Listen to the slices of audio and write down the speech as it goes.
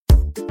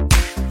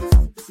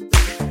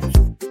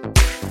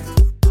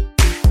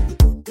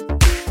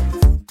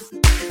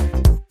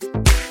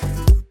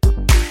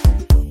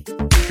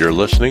You're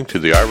listening to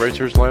the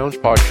iRacers Lounge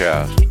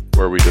podcast,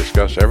 where we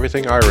discuss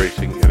everything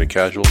iRacing in a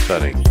casual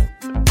setting.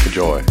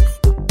 Enjoy.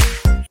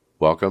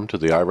 Welcome to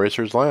the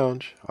iRacers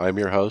Lounge. I'm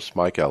your host,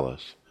 Mike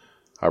Ellis.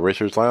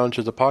 iRacers Lounge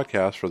is a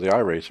podcast for the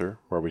iRacer,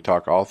 where we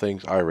talk all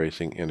things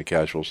iRacing in a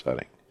casual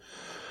setting.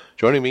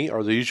 Joining me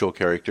are the usual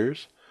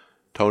characters,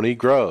 Tony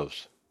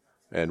Groves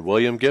and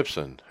William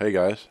Gibson. Hey,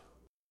 guys.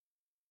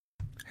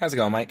 How's it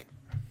going, Mike?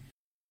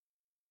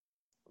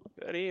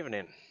 Good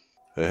evening.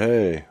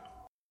 Hey.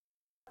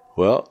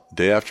 Well,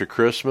 day after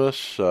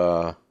Christmas,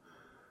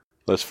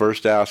 let's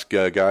first ask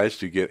guys,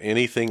 do you get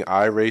anything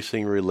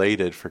iRacing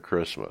related for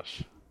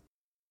Christmas?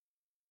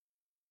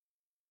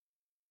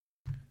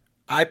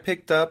 I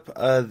picked up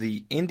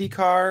the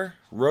IndyCar,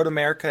 Road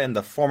America, and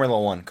the Formula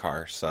One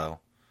car, so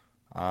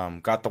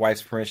got the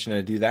wife's permission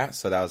to do that,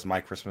 so that was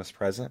my Christmas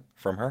present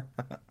from her.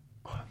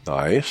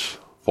 Nice.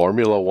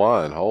 Formula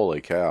One,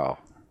 holy cow.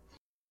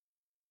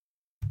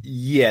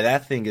 Yeah,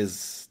 that thing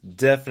is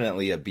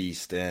definitely a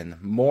beast,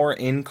 and more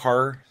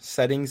in-car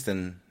settings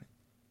than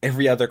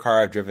every other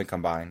car I've driven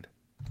combined.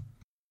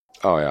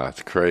 Oh, yeah,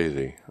 it's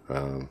crazy.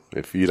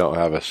 If you don't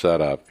have a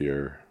setup,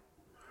 you're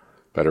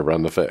better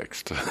run the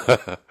fixed.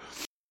 What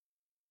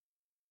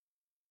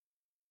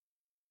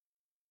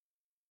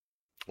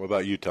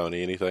about you,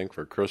 Tony? Anything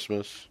for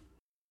Christmas?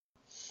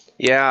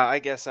 Yeah, I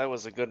guess I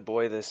was a good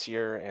boy this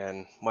year,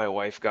 and my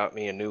wife got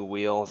me a new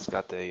wheel. It's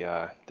got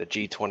the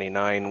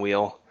G29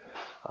 wheel.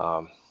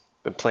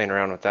 Been playing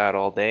around with that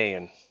all day,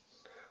 and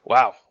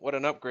wow, what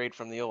an upgrade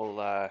from the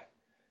old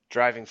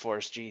Driving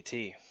Force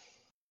GT.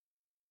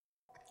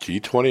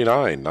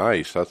 G29,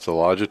 nice. That's the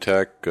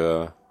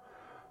Logitech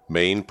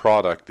main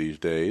product these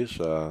days.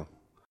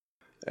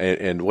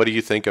 And what do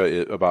you think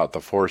about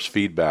the force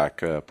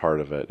feedback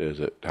part of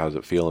it? How's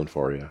it feeling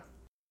for you?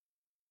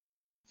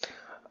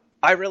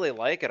 I really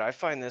like it. I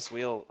find this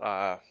wheel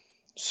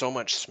so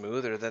much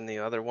smoother than the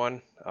other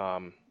one.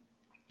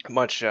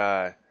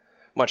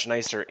 Much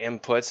nicer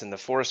inputs, and the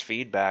force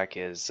feedback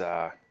is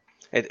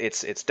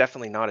it's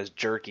definitely not as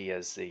jerky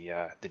as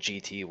the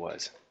GT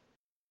was.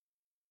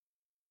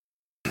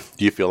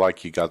 Do you feel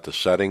like you got the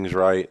settings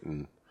right,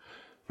 and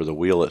for the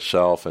wheel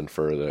itself, and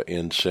for the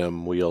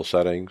in-sim wheel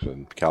settings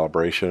and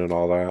calibration and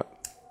all that?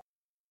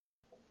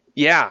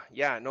 Yeah,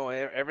 no,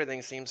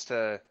 everything seems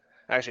to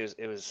actually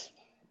it was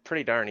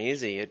pretty darn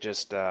easy. It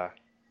just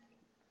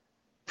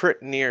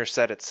pretty near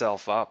set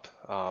itself up.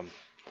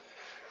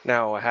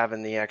 Now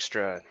having the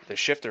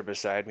shifter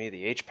beside me,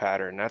 the H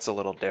pattern, that's a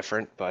little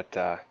different, but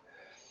yeah,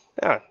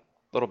 a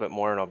little bit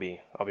more and I'll be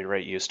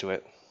right used to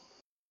it.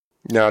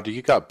 Now, do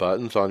you got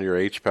buttons on your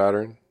H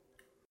pattern?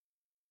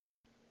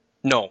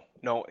 No,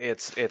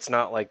 it's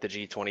not like the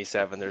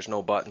G27. There's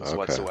no buttons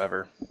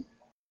whatsoever.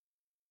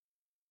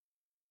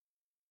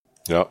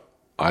 Yep,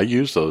 I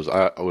use those.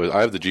 I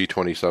have the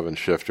G27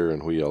 shifter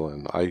and wheel,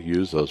 and I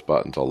use those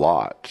buttons a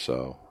lot,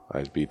 so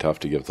it'd be tough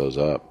to give those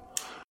up.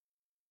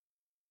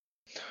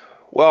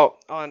 Well,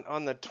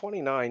 on the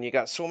 29, you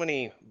got so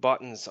many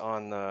buttons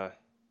on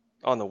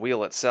the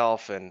wheel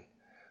itself, and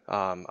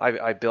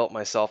I built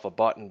myself a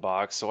button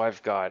box, so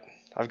I've got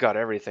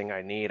everything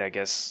I need. I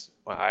guess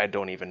I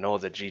don't even know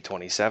the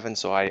G27,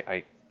 so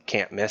I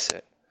can't miss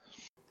it.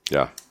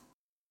 Yeah.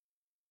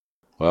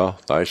 Well,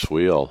 nice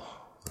wheel.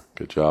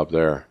 Good job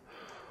there.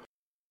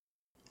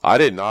 I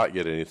did not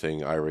get anything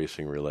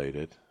iRacing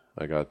related.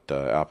 I got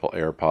Apple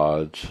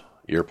AirPods,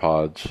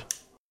 earpods,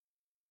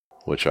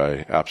 which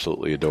I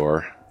absolutely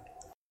adore.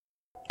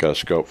 Got a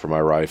scope for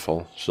my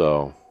rifle,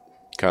 so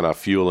kind of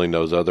fueling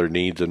those other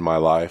needs in my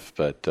life.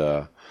 But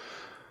all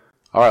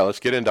right,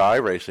 let's get into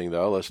iRacing,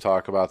 though. Let's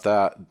talk about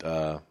that.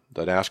 The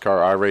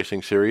NASCAR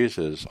iRacing series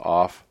is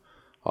off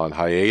on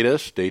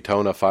hiatus.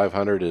 Daytona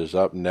 500 is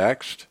up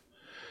next.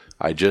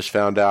 I just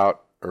found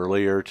out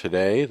earlier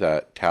today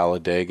that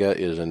Talladega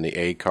is in the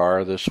A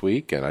car this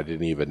week, and I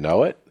didn't even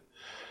know it.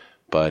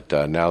 But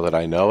now that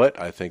I know it,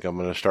 I think I'm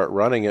going to start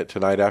running it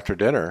tonight after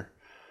dinner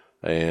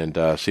and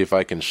see if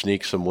I can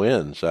sneak some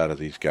wins out of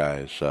these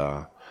guys.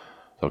 So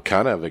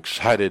kind of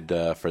excited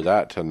for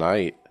that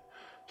tonight.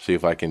 See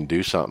if I can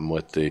do something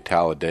with the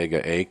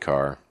Talladega A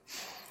car.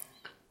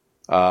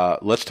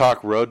 Let's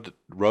talk road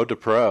to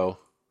pro.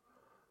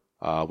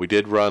 We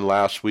did run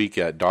last week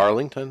at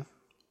Darlington,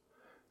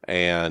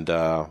 and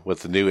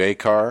with the new A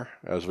car,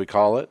 as we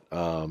call it.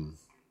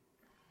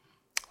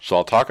 So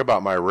I'll talk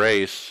about my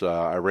race.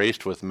 I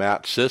raced with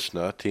Matt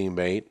Cisna,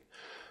 teammate.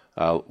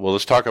 Well,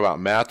 let's talk about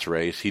Matt's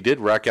race. He did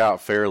wreck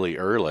out fairly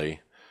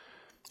early.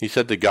 He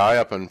said the guy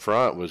up in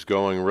front was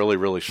going really,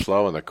 really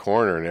slow in the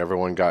corner, and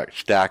everyone got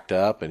stacked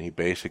up, and he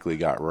basically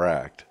got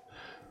wrecked.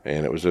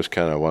 And it was just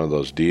kind of one of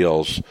those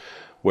deals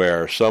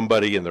where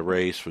somebody in the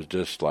race was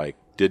just like,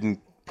 didn't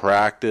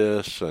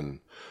practice and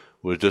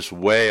was just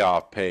way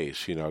off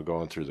pace,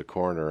 going through the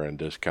corner, and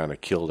just kind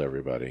of killed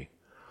everybody.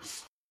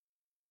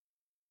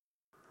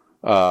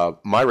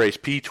 My race,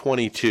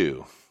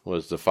 P22,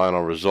 was the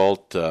final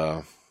result.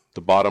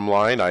 The bottom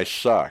line, I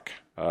suck,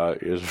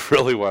 is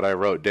really what I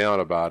wrote down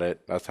about it.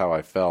 That's how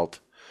I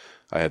felt.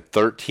 I had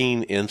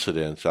 13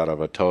 incidents out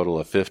of a total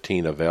of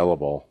 15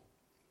 available.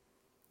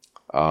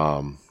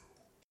 I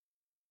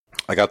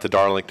got the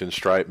Darlington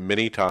stripe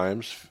many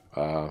times,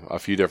 a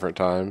few different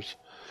times.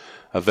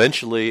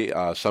 Eventually,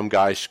 some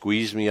guy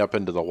squeezed me up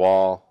into the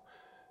wall,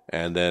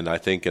 and then I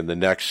think in the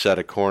next set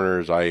of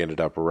corners, I ended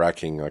up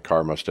wrecking. The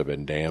car must have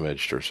been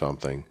damaged or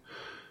something.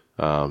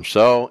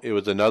 So it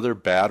was another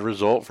bad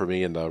result for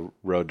me in the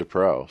Road to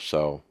Pro.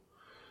 So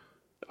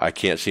I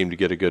can't seem to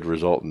get a good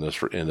result in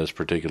this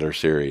particular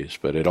series.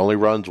 But it only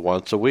runs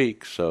once a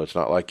week, so it's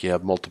not like you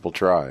have multiple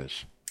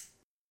tries.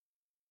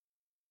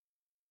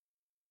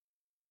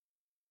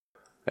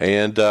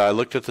 And I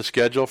looked at the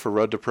schedule for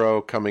Road to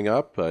Pro coming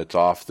up. It's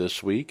off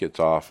this week. It's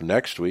off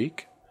next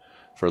week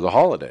for the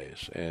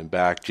holidays. And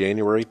back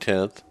January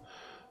 10th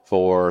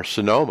for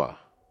Sonoma.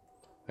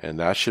 And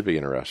that should be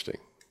interesting.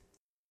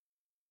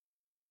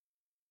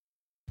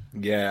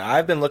 Yeah,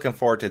 I've been looking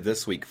forward to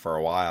this week for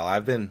a while.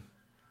 I've been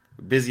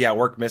busy at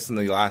work missing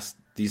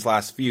these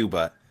last few,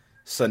 but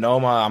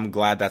Sonoma, I'm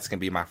glad that's going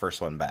to be my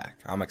first one back.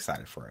 I'm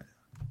excited for it.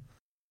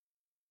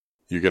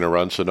 You're going to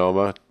run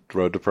Sonoma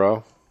Road to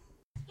Pro?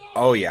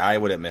 Oh, yeah, I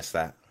wouldn't miss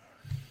that.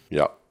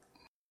 Yep.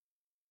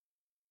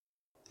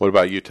 What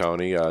about you,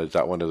 Tony? Is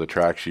that one of the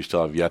tracks you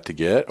still have yet to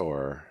get,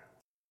 or?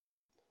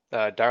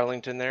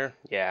 Darlington there?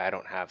 Yeah, I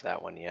don't have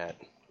that one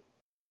yet.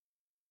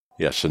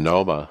 Yeah,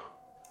 Sonoma.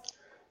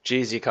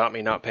 Geez, you caught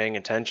me not paying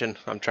attention.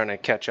 I'm trying to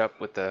catch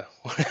up with the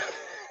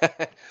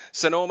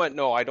Sonoma.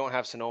 No, I don't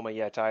have Sonoma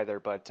yet either,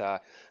 but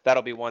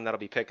that'll be one that'll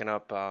be picking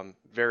up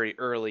very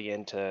early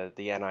into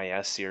the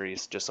NIS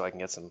series, just so I can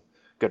get some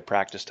good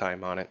practice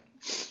time on it.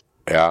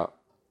 Yeah.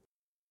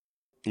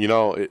 You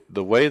know,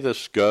 the way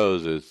this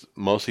goes is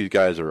most of these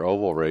guys are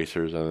oval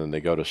racers, and then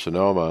they go to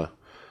Sonoma.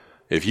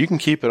 If you can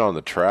keep it on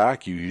the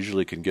track, you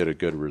usually can get a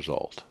good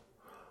result.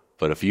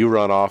 But if you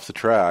run off the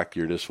track,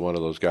 you're just one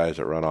of those guys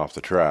that run off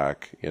the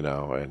track, you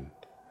know, and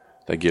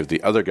they give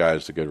the other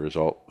guys the good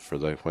result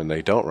when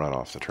they don't run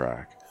off the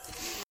track.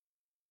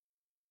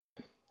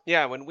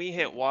 Yeah, when we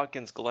hit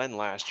Watkins Glen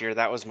last year,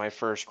 that was my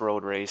first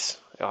road race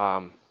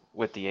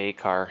with the A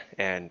car,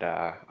 and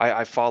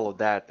I followed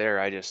that there.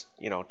 I just,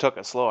 took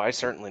it slow. I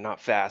certainly not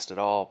fast at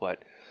all,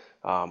 but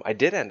I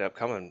did end up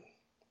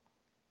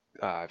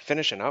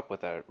finishing up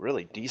with a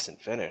really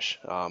decent finish.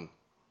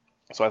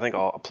 So I think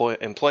I'll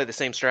employ the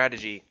same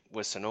strategy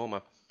with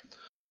Sonoma.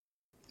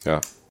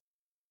 Yeah.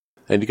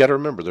 And you got to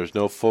remember, there's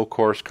no full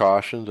course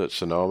cautions at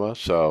Sonoma,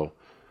 so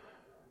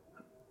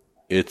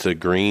it's a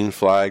green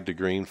flag to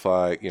green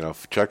flag,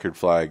 checkered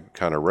flag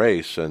kind of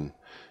race. And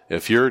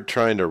if you're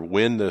trying to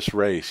win this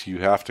race, you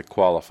have to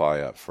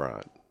qualify up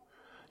front.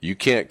 You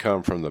can't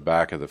come from the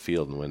back of the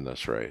field and win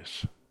this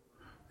race.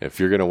 If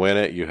you're going to win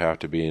it, you have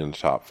to be in the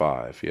top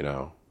 5,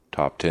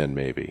 top 10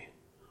 maybe.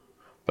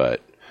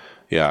 But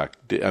yeah,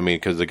 I mean,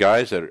 because the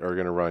guys that are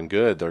going to run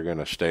good, they're going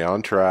to stay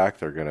on track.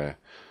 They're going to,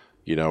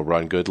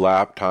 run good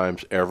lap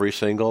times every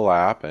single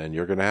lap, and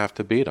you're going to have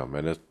to beat them.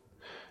 And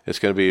it's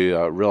going to be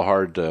real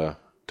hard to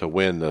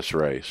win this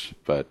race.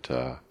 But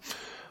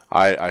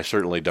I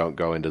certainly don't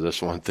go into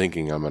this one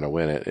thinking I'm going to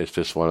win it. It's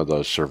just one of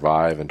those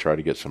survive and try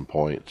to get some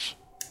points.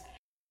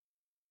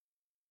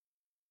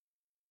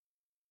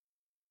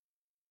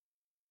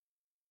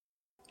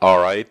 All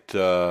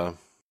right.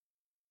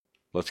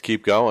 Let's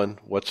keep going.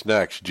 What's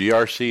next?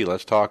 GRC.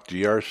 Let's talk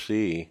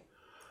GRC.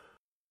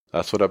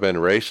 That's what I've been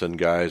racing,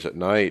 guys, at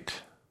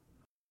night.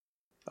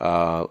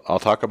 I'll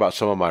talk about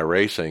some of my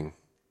racing.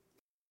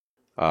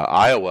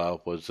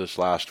 Iowa was this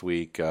last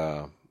week.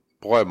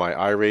 Boy, my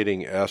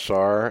iRating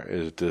SR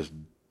is just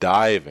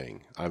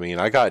diving. I mean,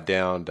 I got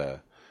down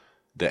to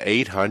the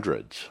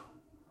 800s.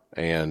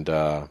 And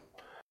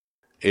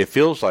it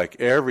feels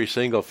like every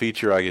single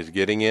feature I was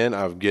getting in,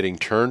 I'm getting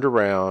turned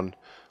around,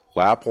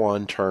 lap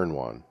 1, turn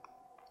 1.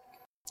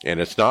 And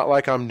it's not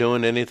like I'm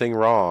doing anything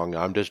wrong.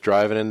 I'm just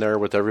driving in there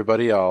with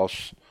everybody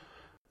else,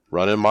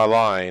 running my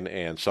line,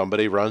 and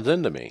somebody runs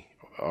into me,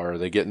 or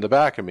they get in the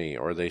back of me,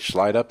 or they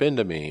slide up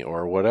into me,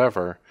 or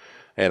whatever.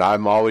 And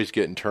I'm always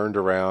getting turned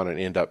around and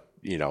end up,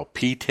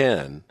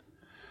 P10.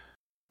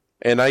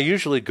 And I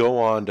usually go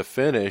on to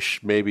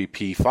finish maybe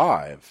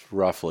P5,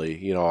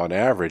 roughly, on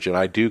average. And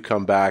I do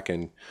come back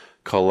and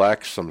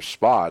collect some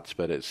spots,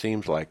 but it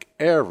seems like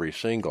every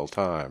single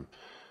time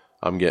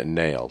I'm getting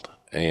nailed.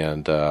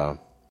 And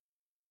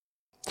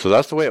so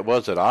that's the way it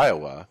was at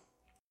Iowa.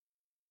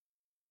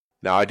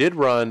 Now, I did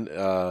run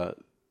the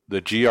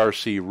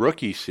GRC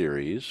Rookie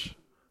Series,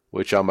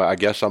 which I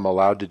guess I'm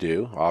allowed to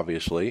do,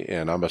 obviously,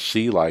 and I'm a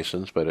C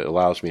license, but it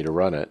allows me to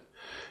run it.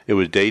 It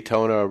was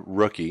Daytona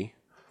Rookie.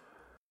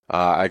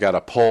 I got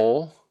a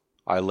pole.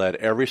 I led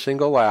every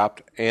single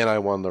lap, and I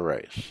won the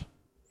race.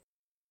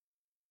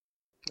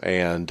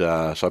 And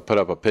so I put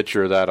up a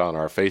picture of that on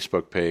our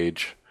Facebook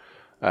page.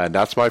 And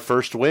that's my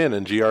first win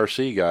in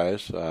GRC,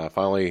 guys.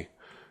 Finally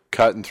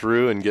cutting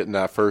through and getting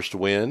that first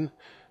win.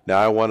 Now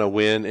I want to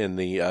win in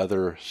the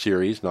other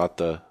series, not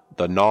the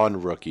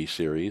non-rookie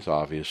series,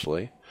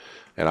 obviously.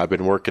 And I've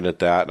been working at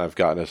that, and I've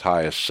gotten as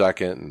high as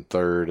second and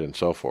third and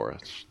so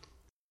forth.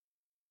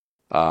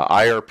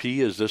 IRP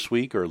is this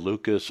week, or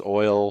Lucas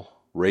Oil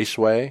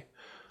Raceway.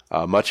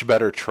 Much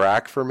better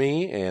track for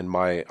me, and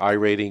my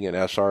iRating and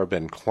SR have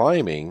been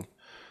climbing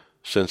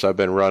since I've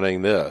been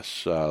running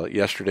this.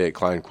 Yesterday it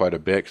climbed quite a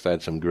bit because I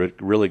had some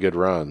really good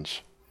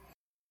runs.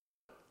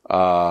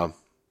 And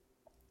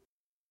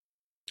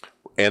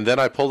then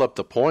I pulled up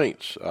the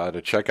points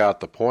to check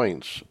out the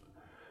points,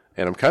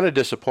 and I'm kind of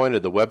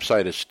disappointed. The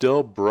website is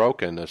still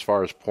broken as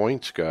far as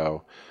points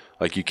go.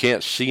 Like, you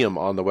can't see them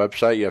on the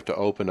website. You have to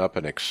open up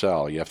an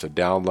Excel. You have to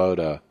download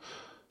a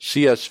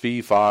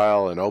CSV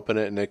file and open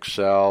it in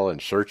Excel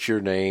and search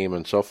your name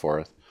and so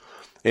forth.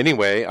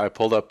 Anyway, I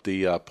pulled up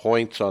the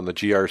points on the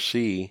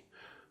GRC,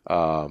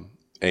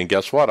 and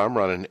guess what? I'm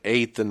running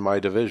 8th in my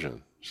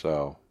division.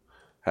 So,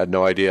 had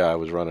no idea I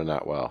was running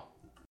that well.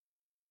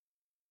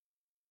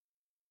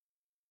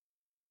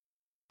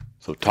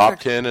 So, top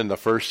 10 in the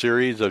first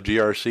series of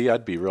GRC,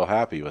 I'd be real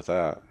happy with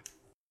that.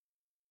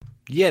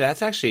 Yeah,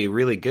 that's actually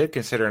really good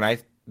considering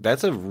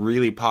that's a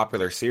really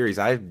popular series.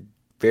 I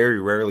very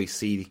rarely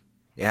see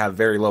it have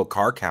very low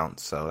car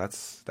counts, so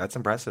that's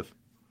impressive.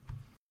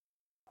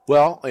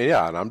 Well,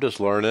 yeah, and I'm just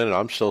learning, and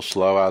I'm still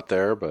slow out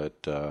there,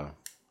 but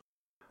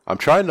I'm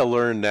trying to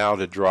learn now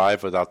to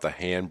drive without the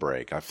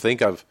handbrake. I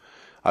think I've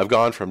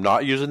gone from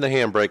not using the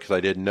handbrake because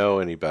I didn't know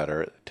any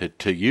better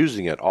to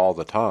using it all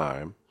the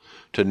time,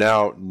 to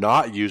now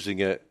not using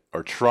it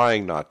or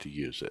trying not to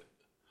use it,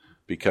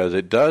 because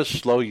it does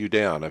slow you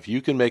down. If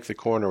you can make the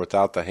corner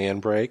without the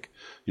handbrake,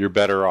 you're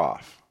better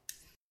off.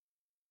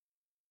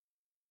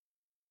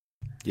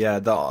 Yeah,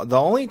 the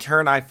only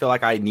turn I feel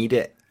like I need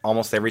it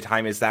almost every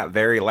time is that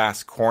very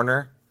last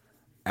corner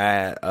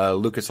at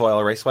Lucas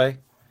Oil Raceway,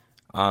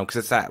 because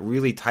it's that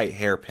really tight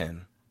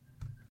hairpin.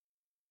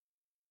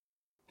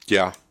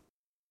 Yeah.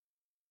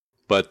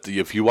 But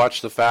if you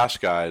watch the fast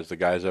guys, the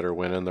guys that are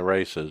winning the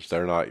races,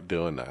 they're not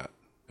doing that.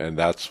 And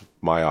that's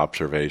my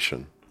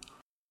observation.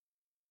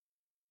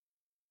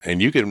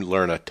 And you can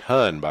learn a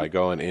ton by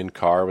going in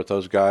car with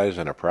those guys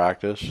in a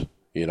practice.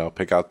 You know,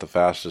 pick out the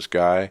fastest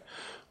guy,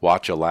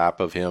 watch a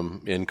lap of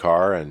him in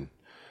car, and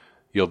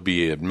you'll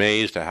be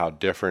amazed at how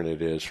different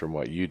it is from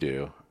what you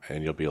do.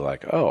 And you'll be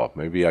like, oh,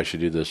 maybe I should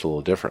do this a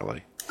little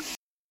differently.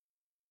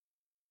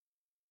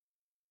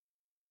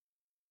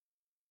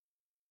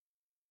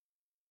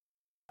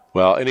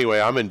 Well, anyway,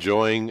 I'm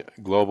enjoying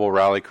Global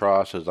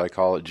Rallycross, as I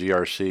call it,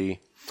 GRC.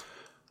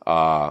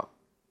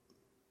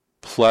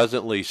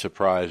 Pleasantly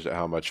surprised at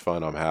how much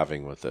fun I'm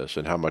having with this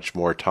and how much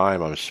more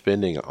time I'm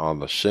spending on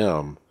the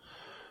sim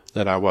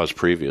than I was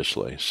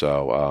previously.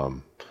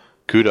 So,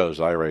 kudos,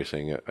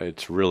 iRacing.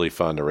 It's really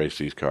fun to race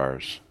these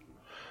cars.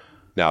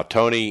 Now,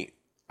 Tony,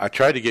 I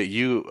tried to get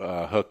you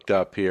hooked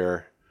up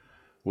here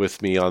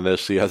with me on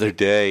this the other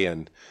day,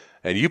 and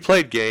you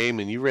played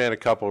game and you ran a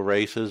couple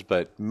races,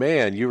 but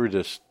man, you were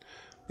just,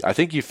 I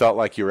think you felt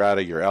like you were out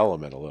of your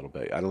element a little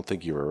bit. I don't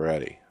think you were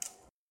ready.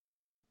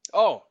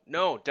 Oh,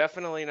 no,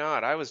 definitely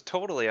not. I was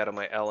totally out of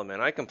my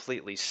element. I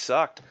completely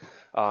sucked.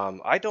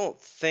 I don't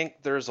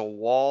think there's a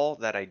wall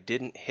that I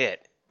didn't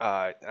hit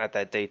at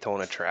that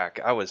Daytona track.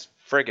 I was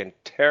friggin'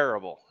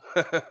 terrible.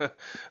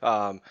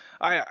 I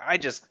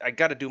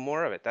got to do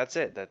more of it. That's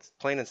it. That's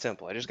plain and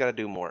simple. I just got to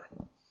do more.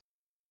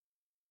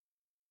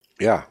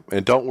 Yeah,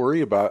 and don't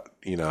worry about,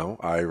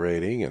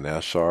 iRating and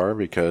SR,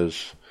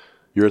 because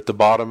you're at the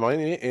bottom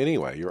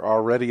anyway. You're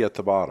already at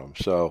the bottom.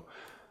 So,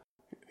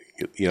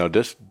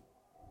 just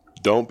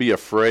don't be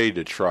afraid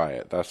to try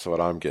it. That's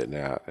what I'm getting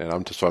at. And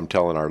I'm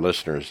telling our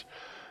listeners,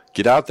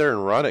 get out there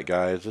and run it,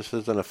 guys. This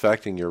isn't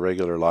affecting your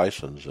regular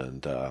license,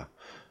 and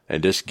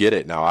just get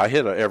it. Now, I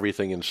hit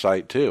everything in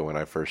sight too when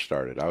I first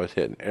started. I was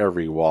hitting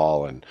every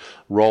wall and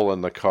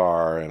rolling the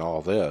car and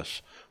all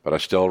this, but I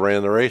still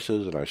ran the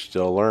races and I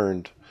still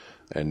learned.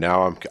 And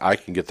now I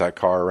can get that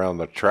car around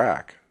the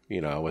track,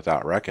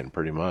 without wrecking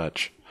pretty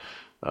much.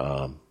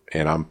 And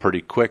I'm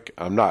pretty quick.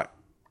 I'm not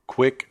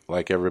quick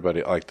like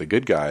everybody, like the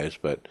good guys,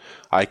 but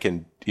I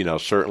can,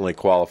 certainly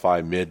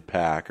qualify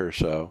mid-pack or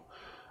so.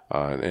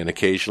 And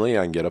occasionally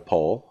I can get a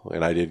pole,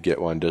 and I did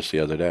get one just the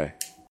other day.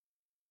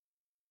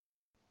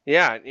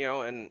 Yeah,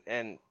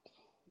 and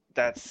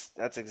that's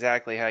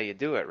exactly how you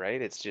do it,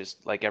 right? It's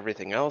just like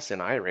everything else in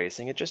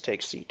iRacing. It just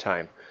takes seat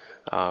time.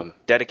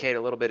 Dedicate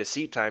a little bit of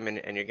seat time,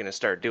 and you're going to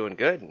start doing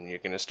good, and you're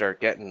going to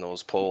start getting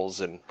those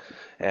poles and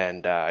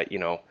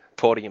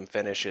podium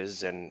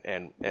finishes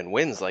and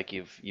wins like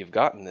you've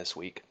gotten this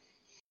week.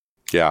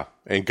 Yeah,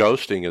 and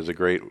ghosting is a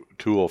great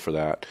tool for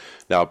that.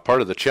 Now,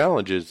 part of the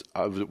challenge is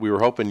we were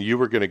hoping you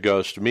were going to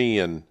ghost me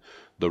in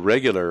the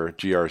regular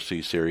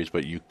GRC series,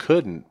 but you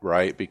couldn't,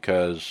 right?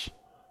 Because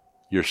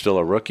you're still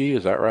a rookie,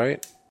 is that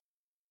right?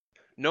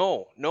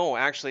 No,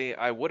 actually,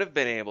 I would have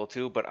been able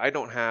to, but I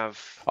don't have.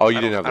 Oh,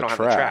 you didn't have the track. Have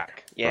the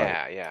track.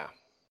 Yeah, right. Yeah.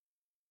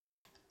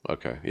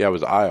 Okay, yeah, it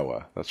was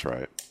Iowa. That's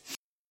right.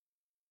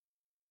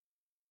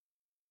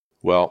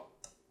 Well,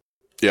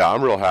 yeah,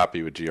 I'm real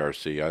happy with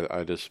GRC.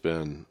 I just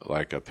been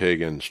like a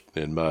pig in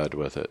mud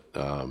with it.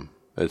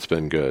 It's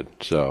been good.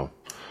 So,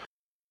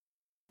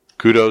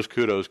 kudos.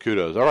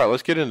 All right,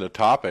 let's get into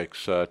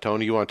topics.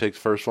 Tony, you want to take the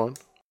first one?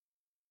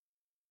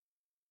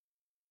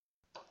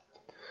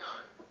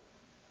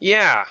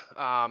 Yeah,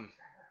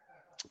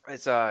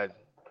 it's a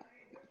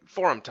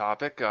forum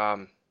topic.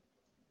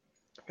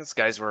 These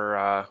guys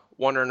were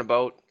wondering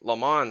about Le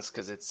Mans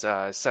because it's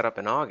set up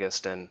in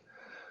August, and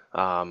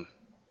um,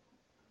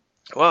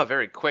 well, a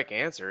very quick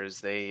answer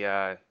is they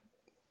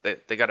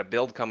got a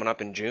build coming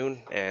up in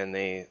June, and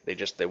they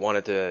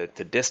wanted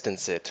to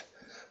distance it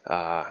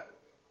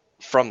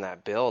from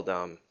that build,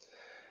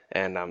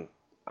 and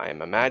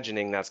I'm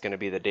imagining that's going to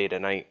be the day to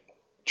night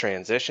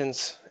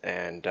transitions,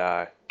 and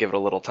give it a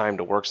little time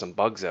to work some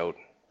bugs out.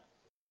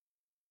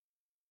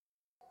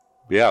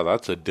 Yeah,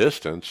 that's a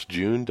distance.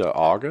 June to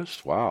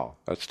August? Wow,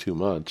 that's 2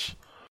 months.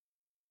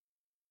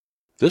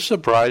 This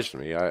surprised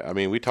me. I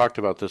mean, we talked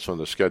about this when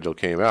the schedule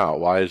came out.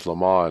 Why is Le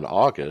Mans in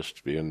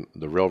August, being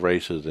the real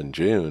races in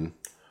June?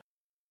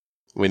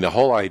 I mean, the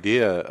whole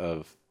idea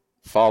of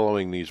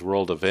following these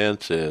world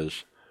events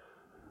is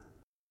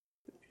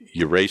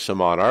you race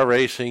them on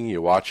iRacing,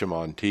 you watch them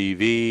on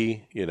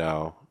TV,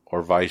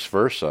 or vice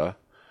versa.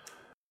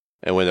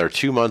 And when they're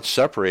 2 months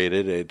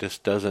separated, it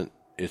just doesn't,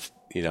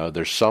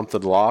 there's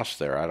something lost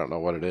there. I don't know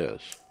what it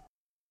is.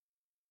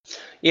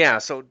 Yeah,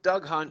 so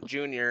Doug Hunt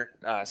Jr.,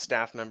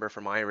 staff member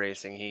from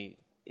iRacing,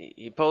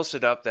 he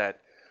posted up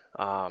that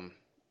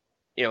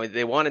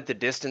they wanted to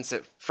distance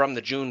it from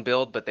the June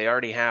build, but they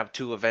already have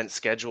 2 events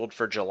scheduled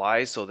for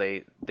July, so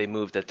they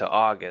moved it to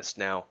August.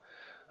 Now,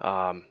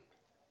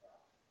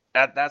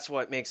 that's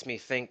what makes me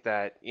think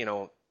that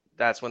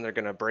that's when they're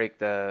going to break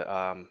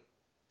the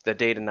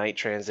day to night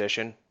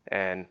transition,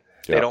 and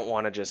they Yep. don't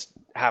want to just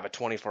have a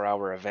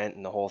 24-hour event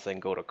and the whole thing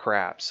go to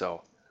crap.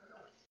 So.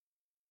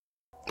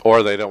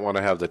 Or they don't want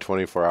to have the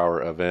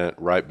 24-hour event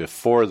right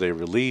before they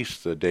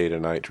release the day to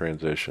night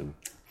transition.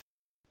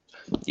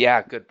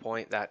 Yeah, good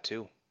point. That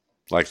too.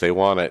 Like they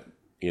want it,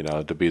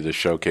 to be the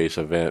showcase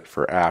event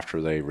for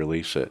after they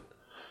release it.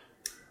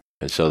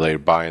 And so they're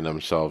buying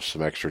themselves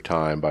some extra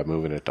time by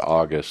moving it to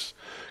August.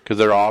 Because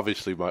there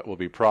obviously will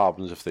be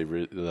problems if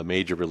the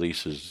major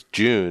release is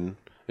June,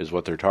 is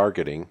what they're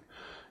targeting,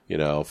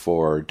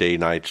 for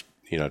day-night,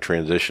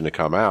 transition to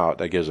come out.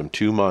 That gives them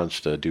 2 months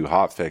to do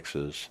hot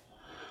fixes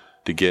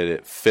to get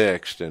it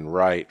fixed and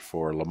right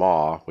for Le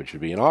Mans, which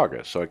would be in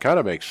August. So it kind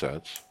of makes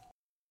sense.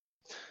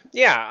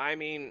 Yeah, I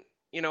mean,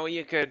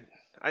 you could.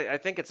 I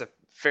think it's a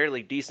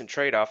fairly decent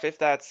trade-off if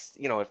that's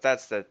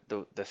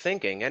the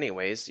thinking.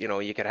 Anyways,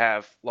 you could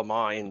have Le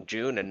Mans in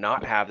June and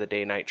not have the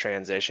day-night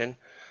transition,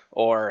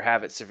 or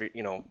have it severe,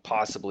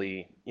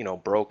 possibly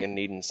broken,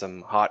 needing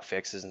some hot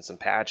fixes and some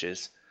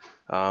patches,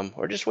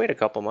 or just wait a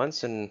couple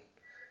months and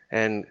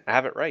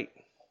have it right.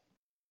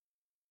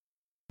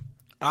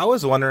 I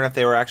was wondering if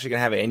they were actually going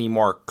to have any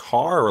more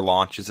car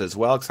launches as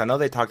well, because I know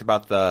they talked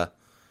about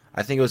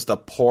I think it was the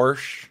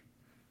Porsche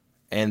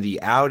and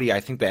the Audi,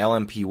 I think the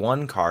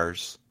LMP1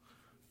 cars.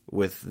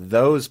 With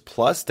those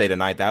plus day to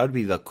night, that would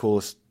be the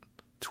coolest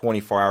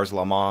 24 hours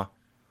Le Mans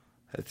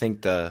I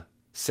think the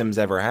Sims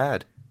ever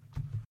had.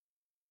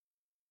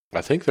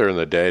 I think they're in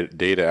the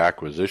data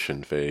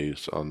acquisition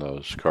phase on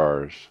those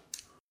cars.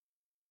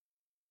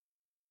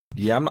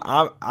 Yeah,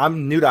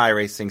 I'm new to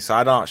iRacing, so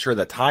I'm not sure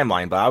the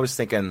timeline, but I was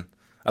thinking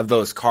of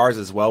those cars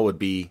as well would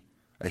be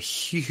a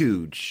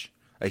huge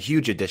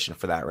addition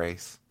for that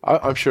race.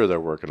 I'm sure they're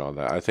working on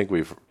that. I think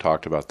we've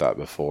talked about that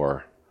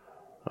before,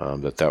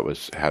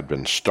 that had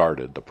been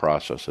started. The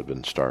process had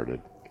been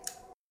started.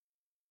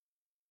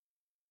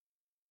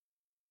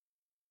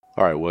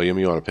 All right, William,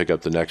 you want to pick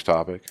up the next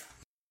topic?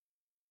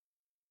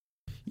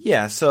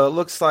 Yeah, so it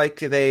looks like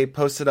they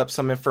posted up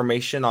some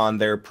information on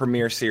their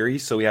Premier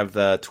Series. So we have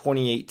the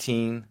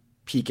 2018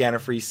 Peak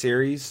Antifreeze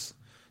Series,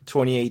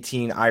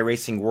 2018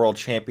 iRacing World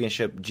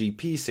Championship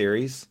GP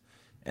Series,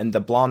 and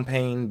the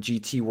Blancpain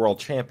GT World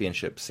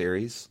Championship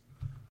Series.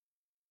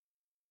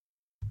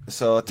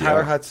 So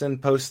Tyler Hudson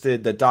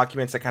posted the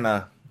documents that kind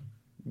of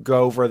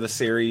go over the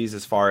series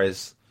as far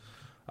as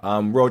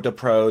Road to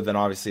Pro, then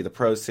obviously the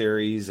Pro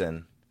Series,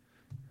 and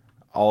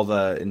all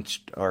the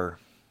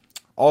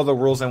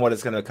rules and what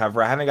it's going to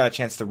cover. I haven't got a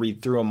chance to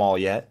read through them all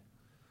yet,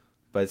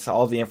 but it's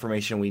all the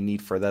information we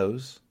need for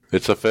those.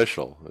 It's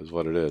official, is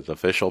what it is.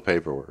 Official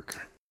paperwork.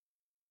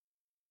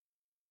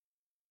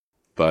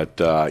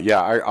 But,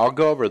 I'll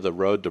go over the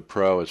Road to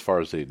Pro as far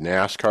as the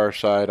NASCAR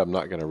side. I'm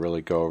not going to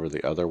really go over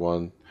the other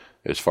one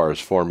as far as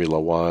Formula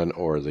One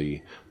or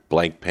the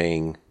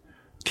Blancpain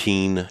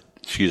Team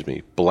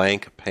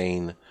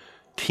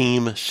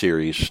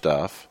Series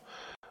stuff.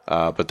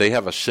 But they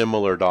have a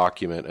similar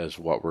document as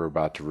what we're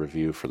about to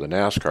review for the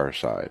NASCAR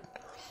side.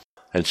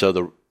 And so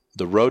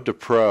the Road to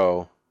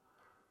Pro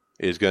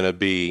is going to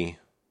be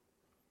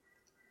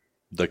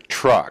the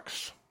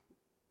trucks.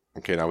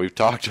 Okay, now we've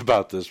talked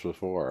about this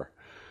before.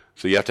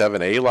 So you have to have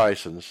an A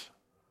license,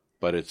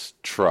 but it's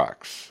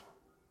trucks.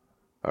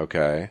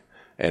 Okay?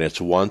 And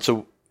it's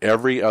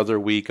every other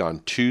week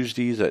on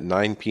Tuesdays at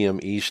 9 p.m.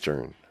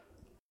 Eastern.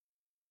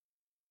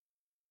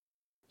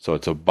 So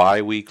it's a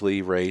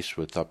bi-weekly race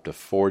with up to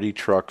 40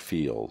 truck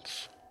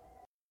fields.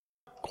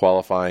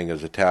 Qualifying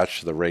is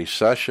attached to the race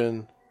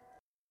session.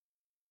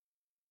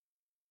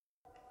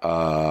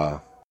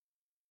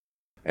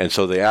 And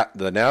so the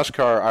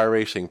NASCAR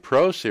iRacing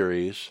Pro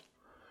Series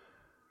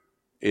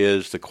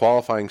is the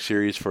qualifying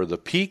series for the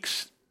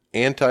Peaks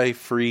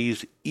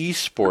Anti-Freeze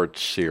Esports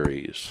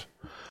Series.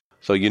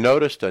 So you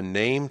noticed a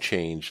name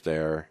change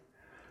there.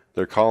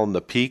 They're calling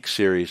the Peak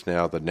Series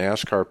now the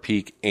NASCAR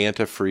Peak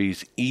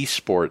Anti-Freeze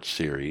Esports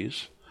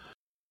Series.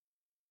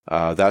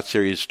 That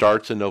series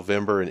starts in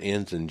November and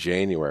ends in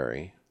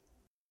January.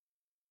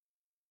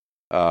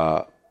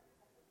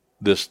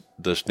 This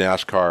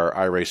NASCAR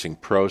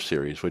iRacing Pro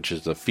Series, which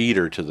is the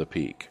feeder to the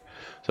Peak.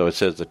 So it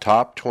says the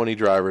top 20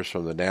 drivers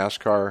from the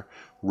NASCAR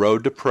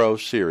Road to Pro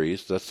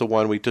Series, that's the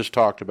one we just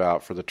talked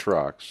about for the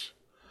trucks,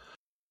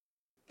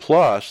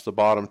 plus the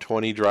bottom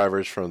 20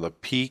 drivers from the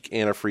Peak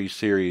Antifreeze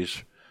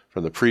Series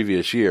from the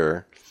previous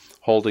year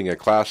holding a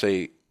Class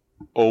A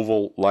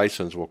oval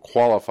license will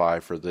qualify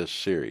for this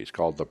series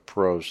called the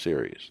Pro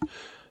Series.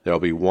 There will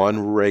be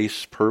one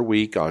race per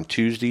week on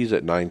Tuesdays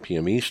at 9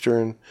 p.m.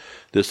 Eastern.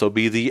 This will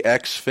be the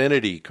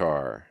Xfinity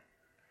car.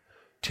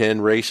 10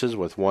 races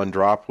with one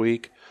drop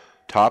week.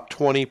 Top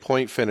 20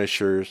 point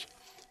finishers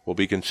will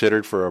be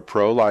considered for a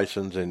pro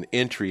license and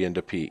entry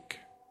into Peak.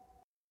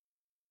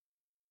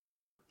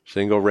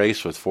 Single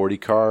race with 40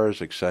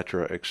 cars,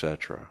 etc.,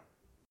 etc.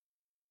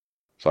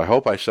 So I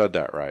hope I said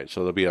that right. So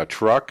there'll be a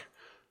truck,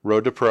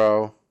 Road to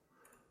Pro.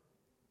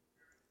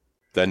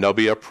 Then there'll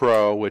be a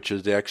Pro, which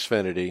is the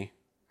Xfinity.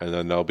 And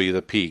then there'll be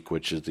the Peak,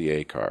 which is the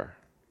A car.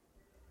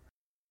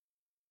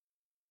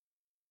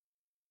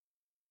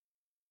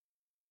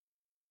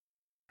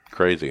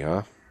 Crazy,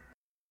 huh?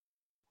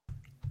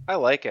 I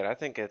like it. I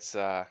think it's,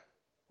 well,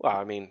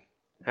 I mean,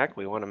 heck,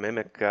 we want to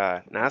mimic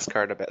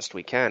NASCAR the best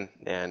we can.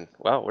 And,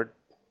 well, we're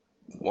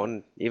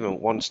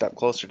even one step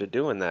closer to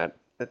doing that.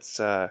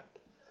 It's,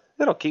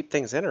 it'll keep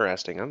things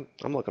interesting.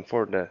 I'm looking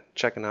forward to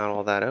checking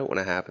all that out when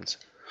it happens.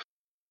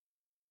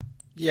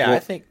 Yeah, Well,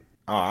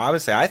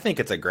 I think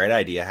it's a great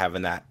idea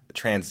having that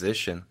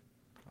transition.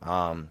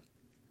 I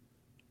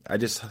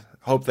just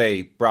hope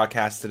they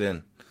broadcast it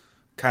and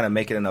kind of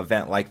make it an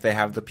event like they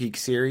have the Peak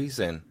Series,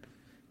 and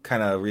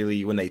kind of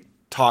really, when they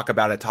talk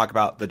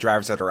about the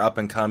drivers that are up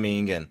and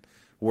coming and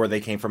where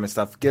they came from and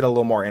stuff, get a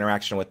little more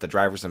interaction with the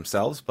drivers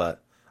themselves.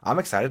 But I'm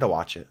excited to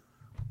watch it.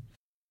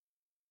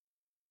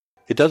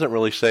 It doesn't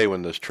really say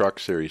when this truck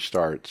series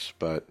starts,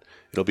 but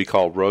it'll be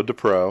called Road to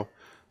Pro.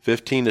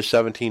 15 to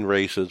 17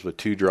 races with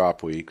 2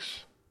 drop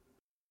weeks.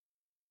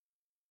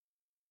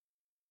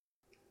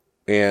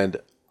 And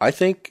I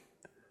think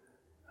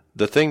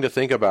the thing to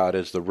think about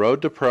is the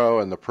Road to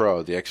Pro and the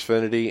Pro, the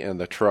Xfinity and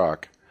the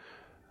truck,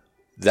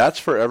 that's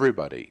for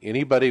everybody.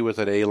 Anybody with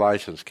an A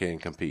license can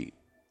compete.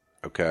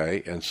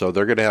 Okay? And so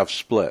they're going to have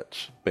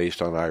splits based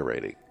on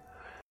iRating.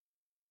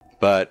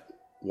 But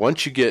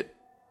once you get,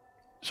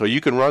 so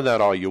you can run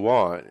that all you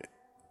want.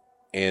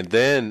 And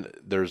then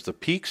there's the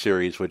Peak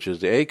Series, which is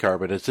the A car,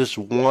 but it's this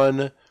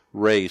one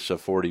race of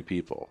 40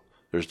 people.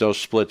 There's no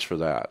splits for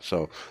that.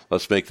 So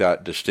let's make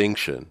that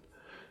distinction.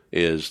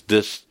 Is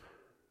this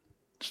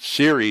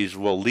series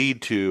will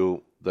lead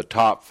to the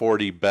top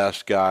 40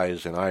 best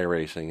guys in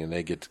iRacing, and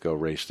they get to go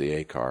race the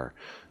A car.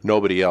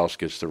 Nobody else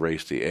gets to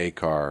race the A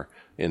car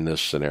in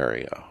this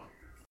scenario.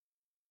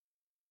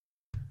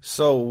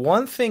 So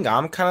one thing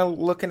I'm kind of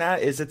looking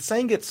at is it's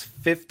saying it's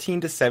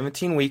 15 to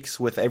 17 weeks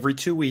with every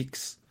 2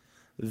 weeks.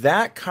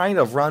 That kind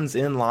of runs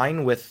in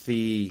line with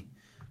the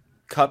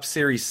Cup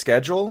Series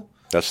schedule.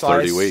 That's so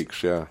 30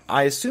 weeks, yeah.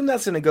 I assume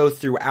that's going to go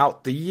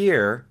throughout the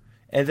year.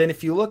 And then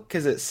if you look,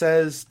 because it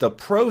says the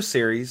Pro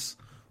Series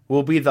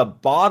will be the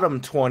bottom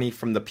 20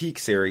 from the Peak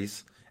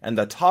Series and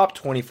the top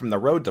 20 from the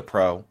Road to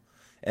Pro.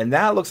 And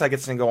that looks like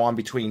it's going to go on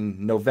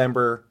between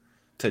November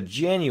to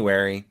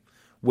January,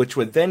 which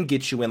would then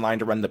get you in line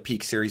to run the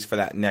Peak Series for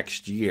that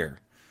next year.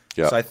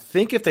 Yeah. So I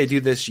think if they do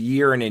this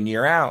year in and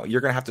year out,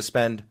 you're going to have to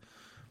spend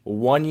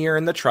 1 year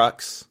in the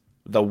trucks,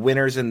 the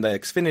winners in the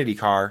Xfinity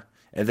car,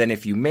 and then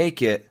if you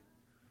make it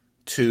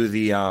to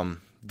the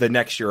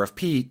next year of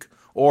Peak,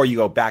 or you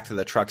go back to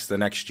the trucks the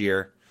next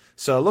year.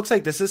 So it looks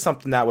like this is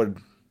something that would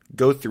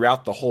go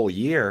throughout the whole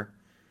year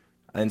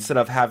instead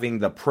of having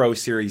the Pro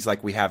Series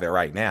like we have it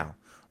right now,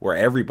 where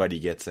everybody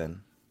gets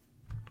in.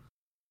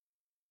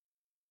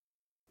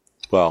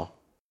 Well,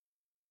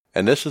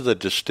 and this is a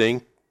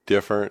distinct,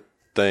 different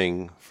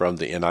thing from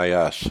the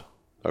NIS.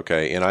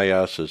 Okay,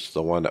 NIS is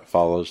the one that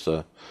follows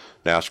the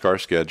NASCAR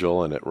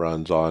schedule, and it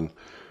runs on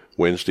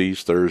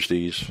Wednesdays,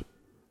 Thursdays,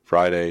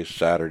 Fridays,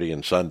 Saturday,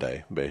 and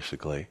Sunday,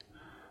 basically.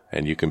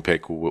 And you can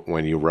pick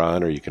when you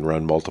run, or you can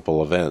run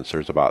multiple events.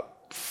 There's about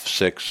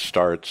 6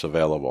 starts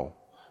available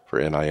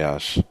for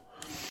NIS.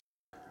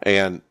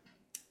 And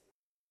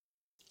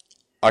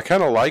I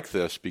kind of like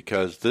this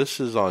because this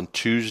is on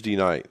Tuesday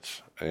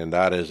nights, and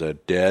that is a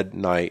dead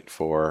night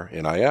for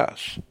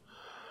NIS.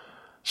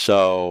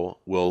 So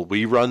will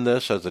we run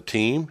this as a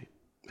team?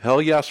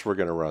 Hell yes, we're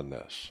going to run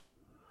this.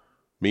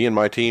 Me and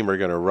my team are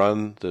going to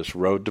run this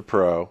Road to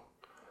Pro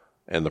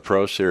and the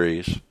Pro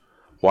Series.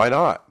 Why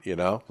not? You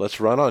know, let's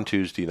run on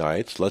Tuesday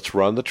nights. Let's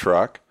run the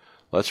truck.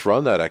 Let's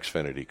run that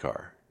Xfinity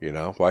car. You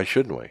know, why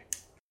shouldn't we?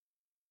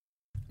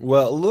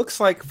 Well, it looks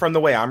like from the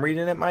way I'm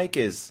reading it, Mike,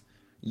 is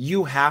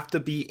you have to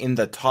be in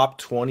the top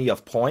 20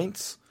 of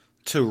points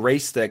to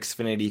race the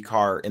Xfinity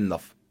car in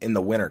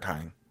the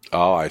wintertime.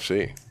 Oh, I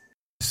see.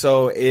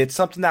 So it's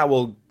something that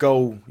will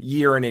go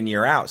year in and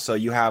year out. So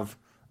you have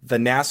the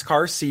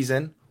NASCAR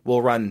season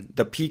will run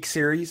the Peak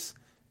Series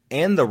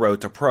and the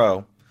Road to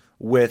Pro,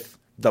 with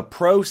the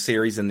Pro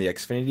Series in the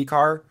Xfinity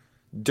car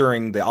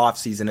during the off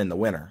season in the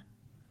winter.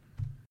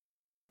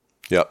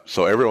 Yep.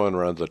 So everyone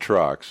runs the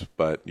trucks,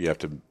 but you have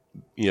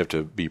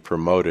to be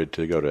promoted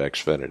to go to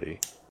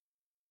Xfinity.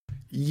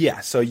 Yeah,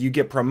 so you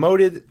get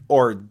promoted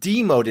or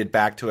demoted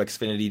back to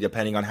Xfinity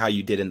depending on how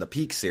you did in the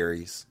Peak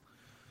Series.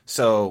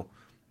 So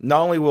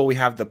not only will we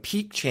have the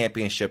Peak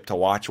Championship to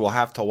watch, we'll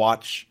have to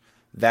watch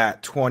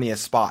that 20th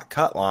spot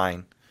cut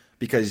line,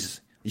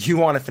 because you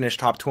want to finish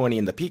top 20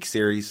 in the Peak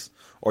Series,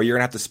 or you're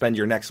going to have to spend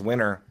your next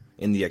winter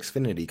in the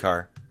Xfinity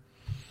car.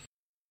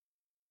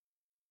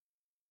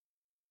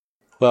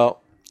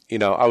 Well,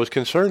 I was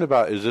concerned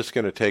about, is this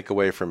going to take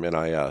away from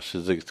NIS?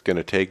 Is it going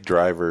to take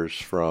drivers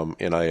from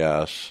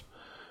NIS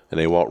and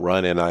they won't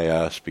run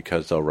NIS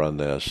because they'll run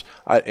this?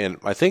 And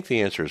I think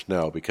the answer is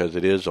no, because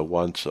it is a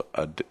once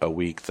a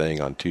week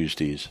thing on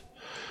Tuesdays,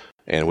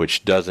 and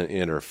which doesn't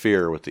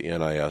interfere with the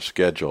NIS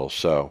schedule.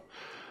 So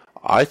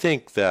I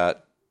think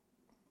that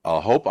I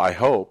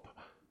hope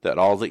that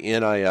all the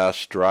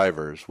NIS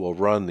drivers will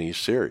run these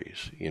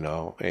series,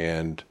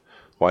 and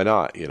why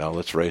not?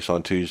 Let's race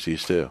on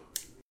Tuesdays too.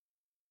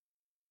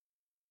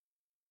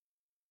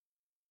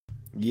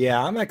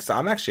 Yeah, I'm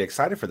actually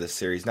excited for this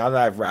series now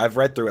that I've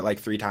read through it like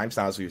 3 times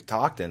now as we've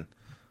talked, and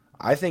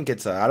I think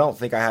I don't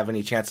think I have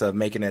any chance of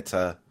making it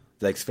to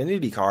the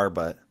Xfinity car,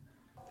 but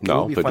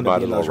no, but you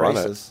might as well run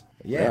it.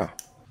 Yeah.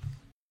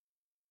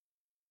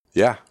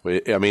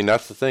 I mean,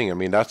 that's the thing. I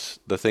mean, that's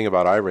the thing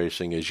about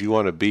iRacing, is you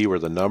want to be where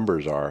the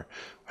numbers are,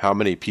 how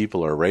many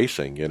people are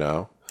racing,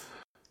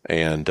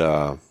 and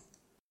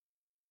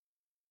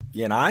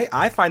yeah, and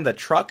I find the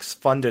trucks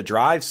fun to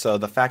drive. So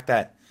the fact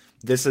that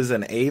this is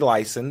an A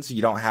license,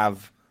 you don't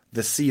have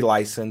the C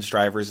license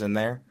drivers in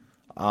there,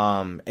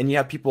 and you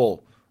have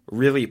people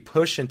really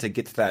pushing to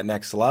get to that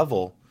next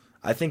level,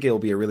 I think it'll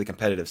be a really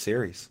competitive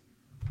series.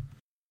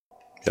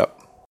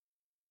 Yep.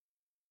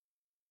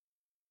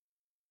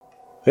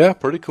 Yeah,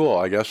 pretty cool.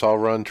 I guess I'll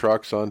run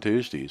trucks on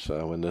Tuesdays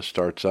when this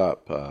starts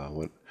up.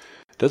 It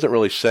doesn't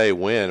really say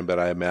when, but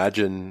I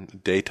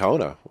imagine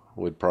Daytona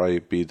would probably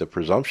be the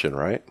presumption,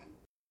 right?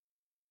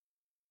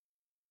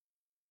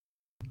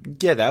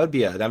 Yeah, that would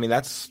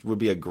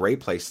be a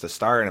great place to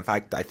start. And in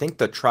fact, I think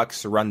the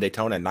trucks run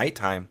Daytona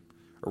nighttime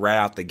right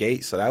out the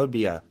gate, so that would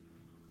be a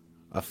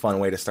fun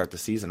way to start the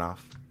season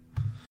off.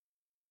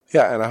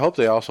 Yeah, and I hope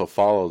they also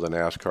follow the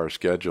NASCAR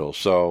schedule.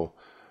 So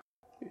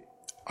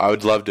I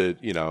would love to,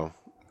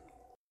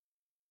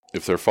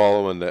 if they're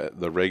following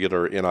the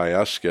regular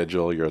NIS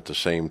schedule, you're at the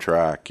same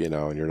track,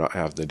 and you're not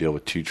having to deal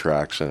with 2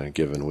 tracks in a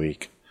given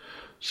week.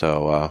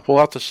 So we'll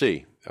have to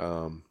see.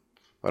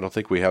 I don't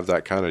think we have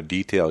that kind of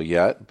detail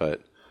yet,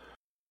 but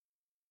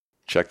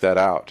check that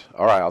out.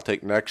 All right, I'll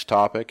take next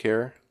topic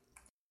here.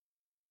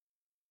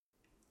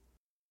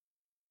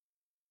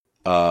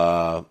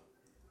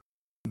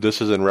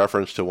 This is in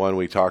reference to one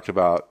we talked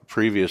about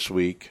previous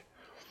week.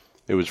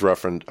 It was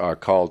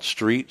called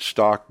Street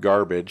Stock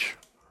Garbage.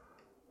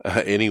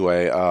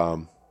 Anyway,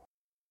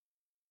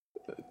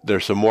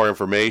 there's some more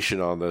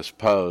information on this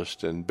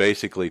post, and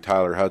basically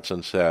Tyler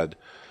Hudson said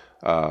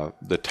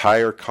the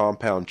tire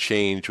compound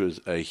change was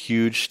a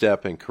huge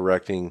step in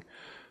correcting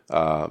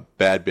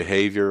bad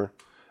behavior,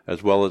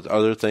 as well as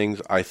other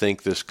things. I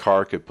think this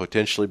car could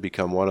potentially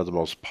become one of the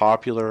most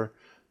popular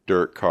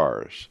dirt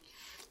cars.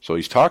 So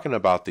he's talking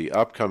about the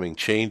upcoming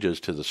changes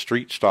to the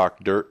street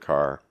stock dirt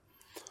car.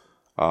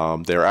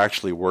 They're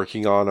actually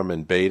working on them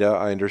in beta,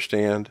 I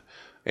understand,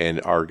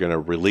 and are going to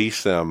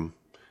release them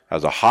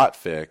as a hot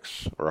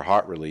fix or a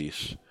hot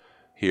release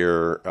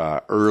here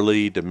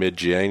early to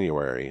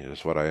mid-January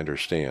is what I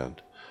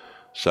understand.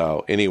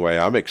 So anyway,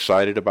 I'm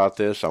excited about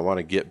this. I want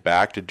to get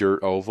back to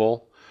dirt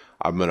oval.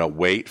 I'm going to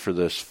wait for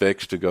this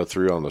fix to go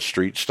through on the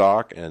street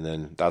stock, and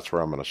then that's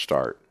where I'm going to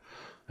start.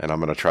 And I'm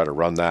going to try to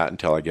run that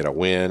until I get a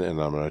win,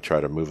 and I'm going to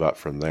try to move up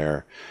from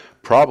there.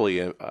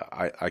 Probably,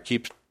 I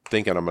keep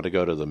thinking I'm going to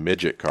go to the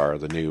midget car,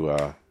 the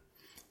new,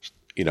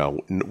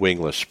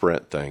 wingless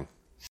sprint thing.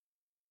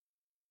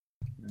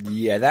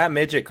 Yeah, that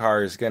midget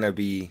car is going to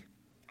be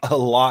a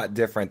lot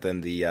different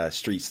than the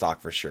street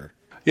stock for sure.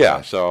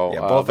 Yeah, so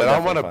but I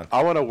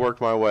want to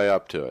work my way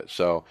up to it.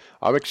 So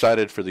I'm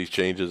excited for these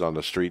changes on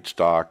the street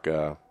stock,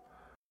 and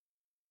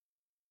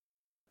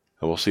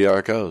we'll see how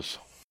it goes.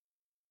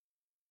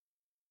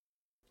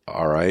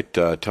 All right,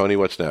 Tony,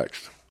 what's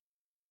next?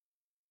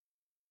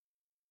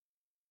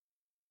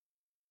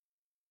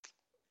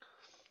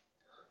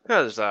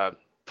 Yeah, there's a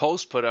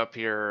post put up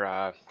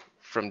here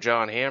from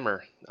John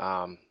Hammer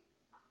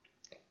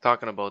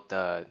talking about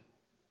the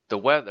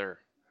weather,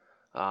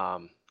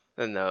 and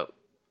the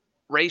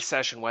race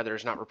session weather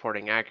is not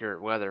reporting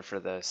accurate weather for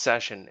the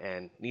session,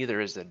 and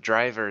neither is the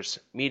driver's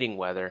meeting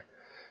weather.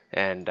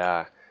 And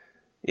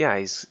Yeah,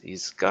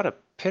 he's got a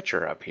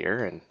picture up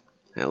here, and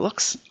it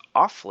looks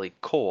awfully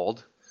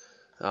cold.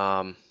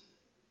 Um,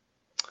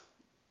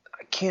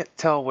 I can't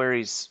tell where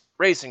he's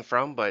racing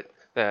from, but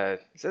he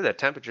said the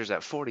temperature's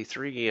at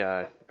 43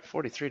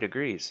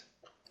 degrees.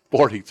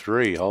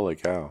 43, holy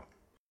cow.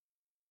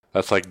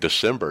 That's like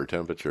December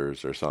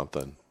temperatures or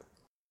something.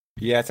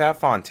 Yeah, it's at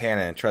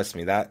Fontana, and trust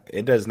me, that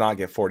it does not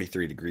get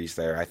 43 degrees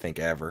there, I think,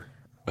 ever.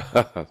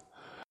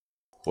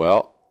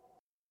 Well,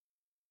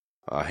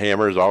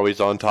 Hammer's always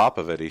on top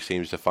of it. He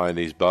seems to find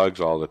these bugs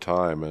all the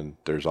time, and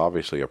there's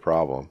obviously a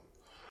problem.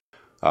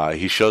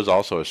 He shows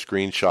also a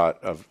screenshot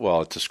of,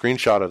 well, it's a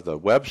screenshot of the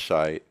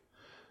website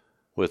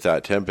with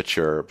that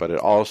temperature, but it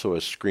also a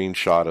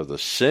screenshot of the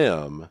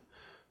sim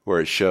where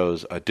it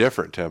shows a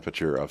different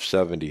temperature of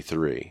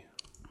 73.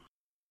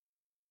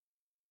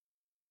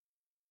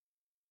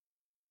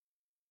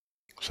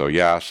 So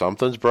yeah,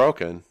 something's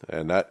broken,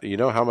 and that, you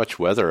know how much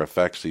weather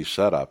affects these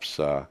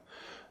setups.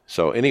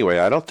 So anyway,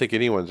 I don't think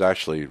anyone's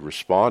actually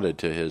responded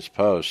to his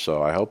post,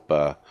 so I hope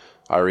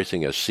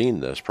iRacing has seen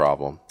this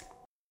problem.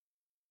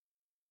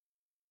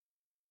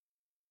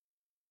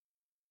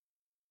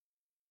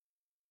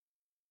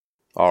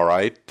 All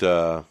right.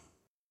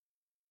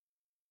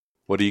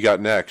 What do you got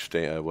next,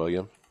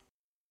 William?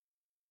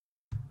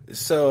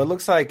 So it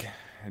looks like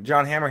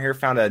John Hammer here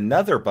found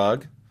another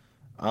bug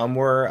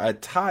where a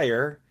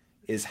tire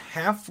is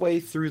halfway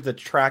through the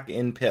track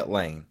in pit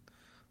lane.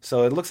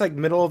 So it looks like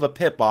middle of the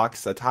pit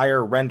box, a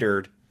tire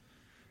rendered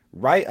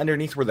right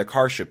underneath where the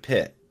car should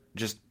pit.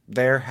 Just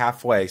there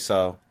halfway.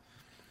 So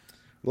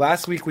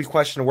last week we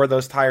questioned where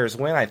those tires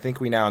went. I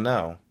think we now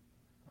know.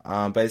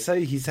 But it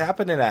said he's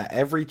happening at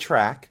every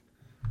track.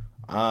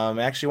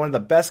 Actually, one of the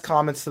best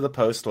comments to the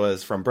post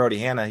was from Brody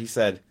Hanna. He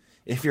said,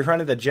 if you're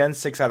running the Gen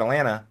 6 at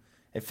Atlanta,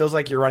 it feels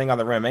like you're running on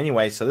the rim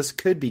anyway, so this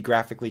could be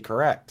graphically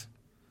correct.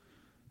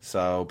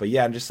 So, but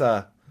yeah, just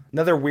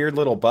another weird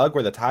little bug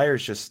where the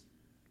tire's just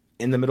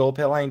in the middle of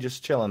pit lane,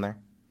 just chilling there.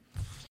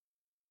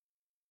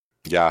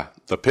 Yeah,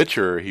 the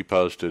picture he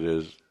posted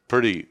is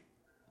pretty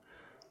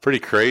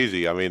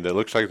crazy. I mean, it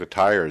looks like the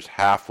tire is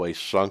halfway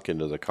sunk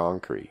into the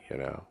concrete, you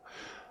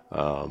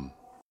know.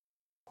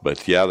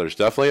 But yeah, there's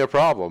definitely a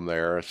problem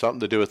there.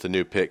 Something to do with the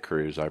new pit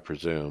crews, I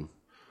presume.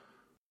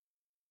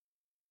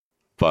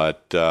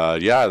 But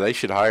yeah, they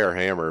should hire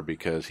Hammer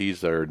because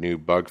he's their new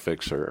bug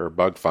fixer or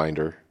bug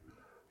finder.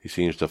 He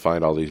seems to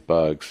find all these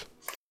bugs.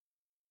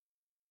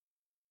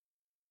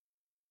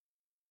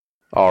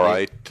 All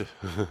right.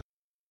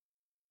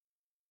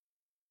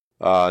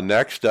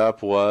 Next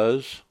up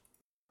was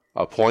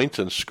a points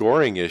and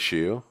scoring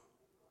issue.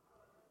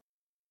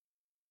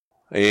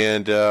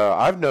 And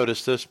I've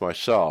noticed this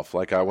myself.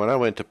 Like when I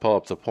went to pull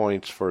up the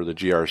points for the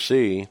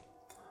GRC,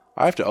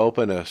 I have to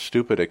open a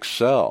stupid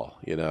Excel,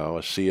 you know,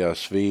 a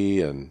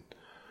CSV, and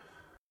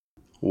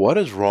what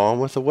is wrong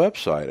with the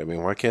website? I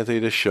mean, why can't they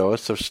just show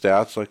us the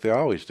stats like they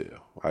always do?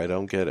 I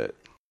don't get it.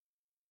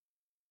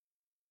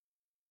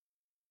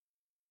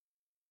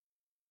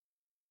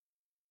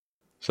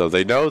 So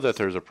they know that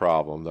there's a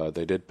problem.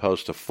 They did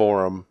post a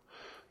forum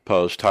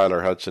post,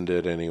 Tyler Hudson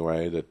did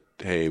anyway, that,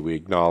 hey, we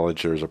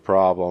acknowledge there's a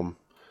problem.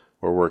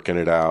 We're working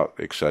it out,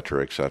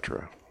 etc.,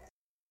 etc.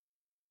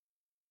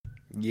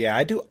 Yeah,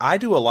 I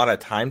do a lot of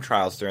time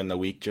trials during the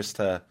week just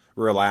to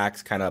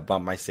relax, kind of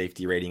bump my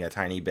safety rating a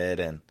tiny bit,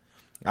 and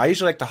I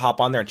usually like to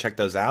hop on there and check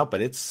those out,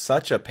 but it's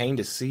such a pain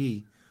to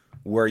see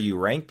where you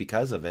rank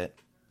because of it.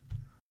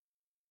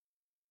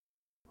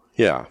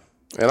 Yeah,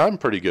 and I'm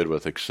pretty good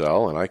with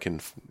Excel, and I can,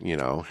 you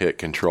know, hit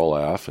Control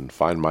F and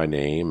find my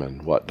name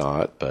and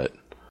whatnot, but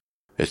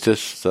it's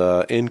just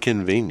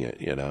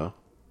inconvenient, you know.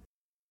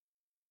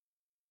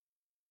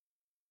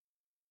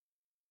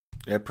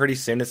 Yeah, pretty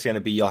soon it's going to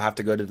be you'll have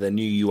to go to the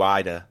new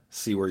UI to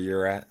see where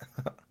you're at.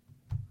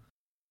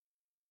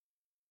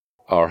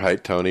 All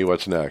right, Tony,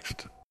 what's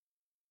next?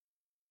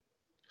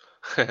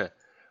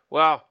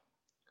 Well,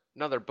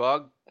 another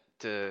bug,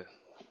 to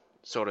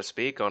so to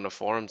speak, on the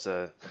forums.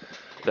 The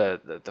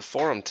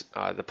forum,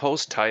 the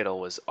post title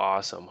was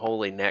awesome.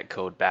 Holy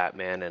netcode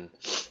Batman, and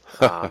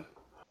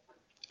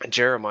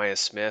Jeremiah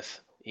Smith,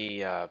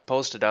 he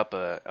posted up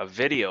a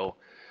video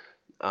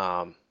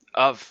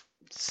of,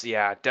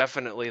 yeah,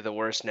 definitely the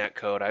worst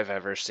netcode I've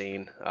ever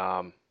seen.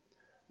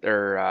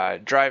 They're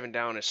driving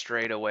down a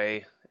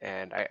straightaway,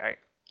 and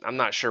I'm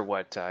not sure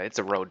what, it's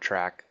a road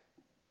track,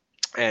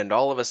 and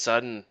all of a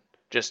sudden,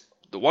 just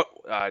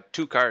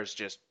two cars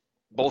just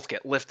both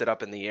get lifted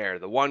up in the air.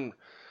 The one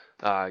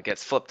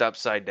gets flipped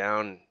upside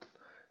down,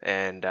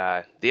 and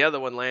the other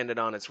one landed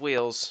on its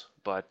wheels,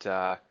 but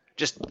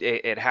just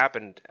it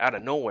happened out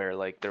of nowhere.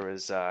 Like there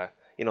was,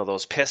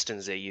 those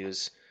pistons they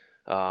use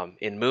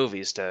in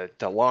movies to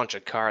launch a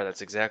car.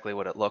 That's exactly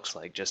what it looks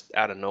like, just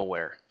out of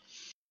nowhere.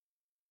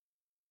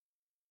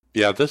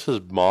 Yeah, this is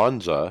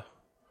Monza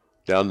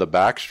down the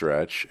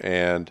backstretch,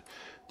 and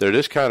they're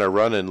just kind of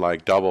running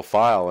like double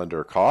file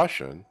under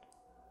caution.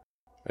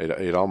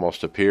 It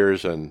almost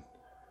appears, and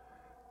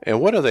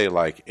what are they,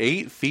 like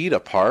 8 feet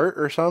apart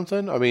or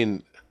something? I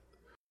mean,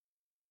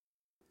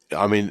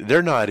 I mean,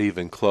 they're not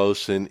even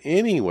close in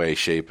any way,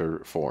 shape,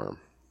 or form.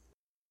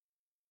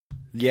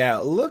 Yeah,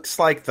 it looks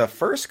like the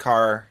first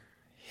car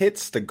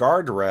hits the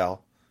guardrail,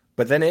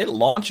 but then it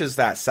launches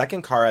that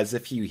second car as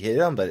if you hit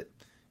him, but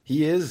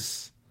he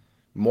is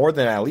more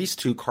than at least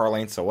 2 car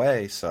lengths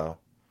away, so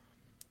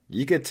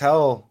you could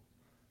tell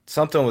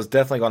something was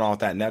definitely going on with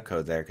that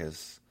netcode there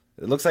because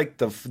it looks like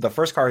the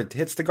first car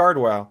hits the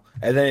guardrail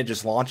and then it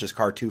just launches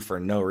car 2 for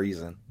no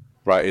reason.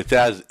 Right, it's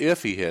as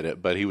if he hit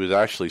it, but he was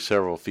actually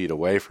several feet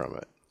away from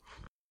it.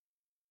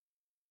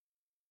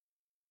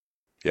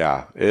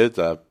 Yeah,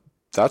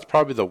 that's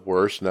probably the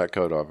worst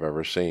netcode I've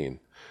ever seen.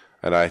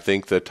 And I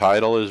think the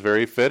title is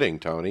very fitting,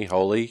 Tony.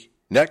 Holy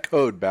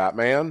netcode,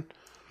 Batman.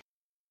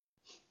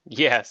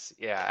 Yes,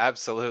 yeah,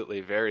 absolutely,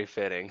 very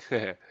fitting.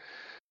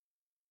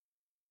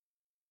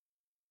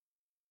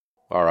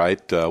 All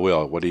right,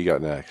 Will, what do you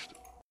got next?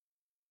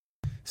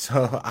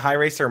 So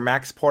iRacer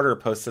Max Porter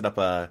posted up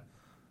a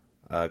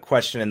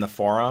question in the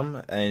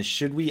forum, and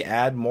should we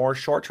add more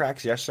short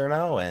tracks, yes or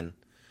no? And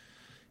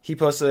he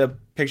posted a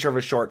picture of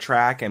a short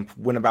track and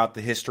went about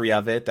the history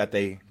of it that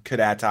they could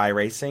add to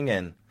iRacing,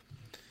 and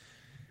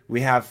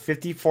we have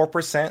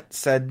 54%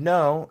 said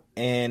no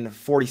and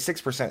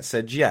 46%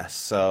 said yes.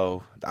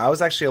 So I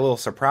was actually a little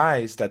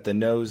surprised that the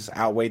no's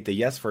outweighed the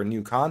yes for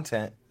new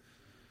content.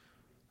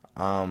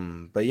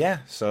 But yeah,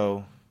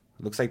 so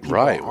looks like people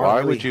Right, aren't why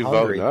really would you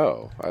hungry. vote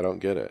no? I don't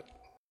get it.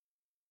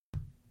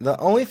 The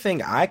only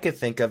thing I could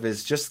think of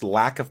is just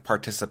lack of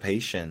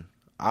participation.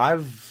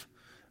 I've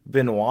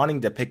been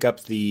wanting to pick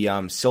up the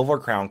Silver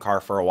Crown car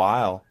for a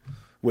while,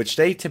 which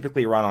they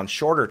typically run on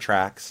shorter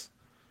tracks,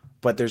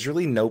 but there's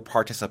really no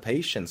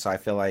participation. So I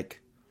feel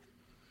like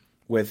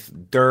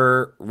with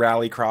dirt,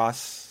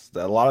 rallycross,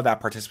 a lot of that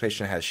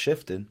participation has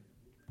shifted.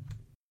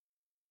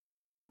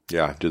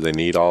 Yeah, do they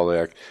need all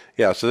that?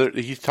 Yeah, so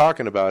he's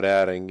talking about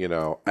adding,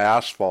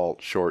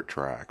 asphalt short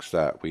tracks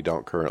that we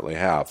don't currently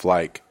have,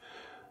 like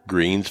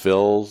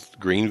Greenville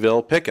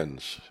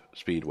Pickens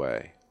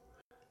Speedway,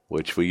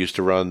 which we used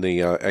to run the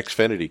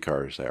Xfinity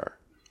cars there.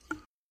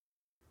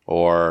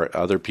 Or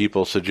other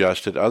people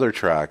suggested other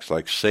tracks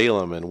like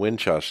Salem and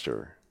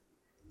Winchester.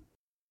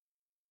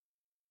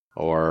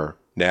 Or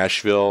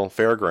Nashville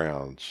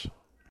Fairgrounds.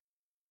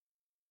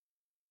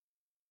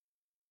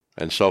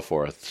 And so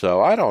forth.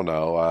 So I don't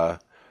know.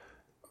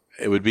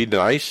 It would be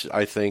nice,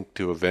 I think,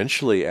 to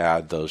eventually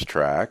add those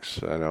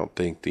tracks. I don't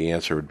think the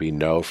answer would be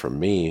no from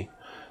me.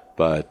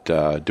 But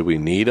do we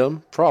need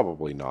them?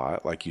 Probably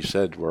not. Like you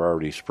said, we're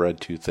already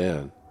spread too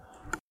thin.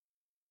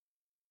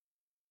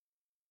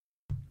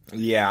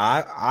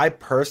 Yeah, I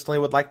personally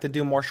would like to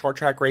do more short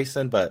track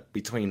racing, but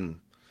between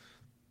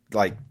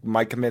like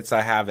my commits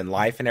I have in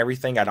life and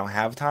everything, I don't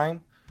have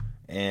time.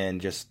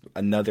 And just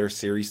another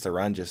series to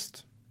run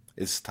just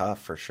is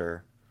tough for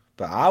sure.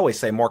 But I always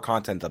say more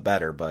content the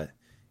better, but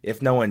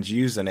if no one's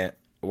using it,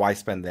 why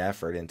spend the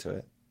effort into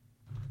it?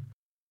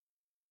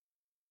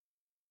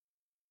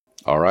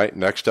 All right,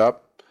 next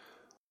up,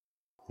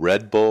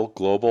 Red Bull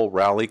Global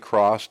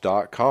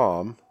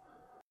Rallycross.com.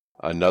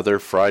 Another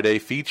Friday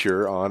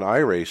feature on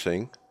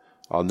iRacing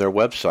on their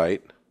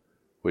website,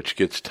 which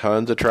gets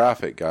tons of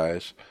traffic,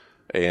 guys.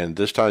 And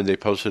this time they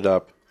posted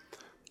up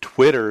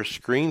Twitter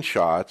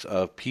screenshots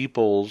of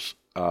people's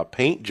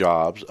paint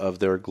jobs of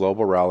their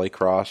Global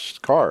Rallycross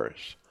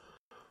cars.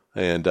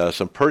 And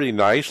some pretty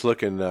nice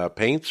looking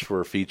paints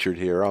were featured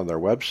here on their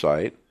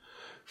website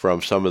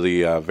from some of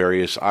the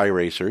various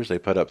iRacers. They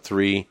put up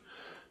 3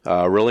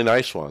 really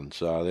nice ones.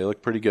 They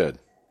look pretty good.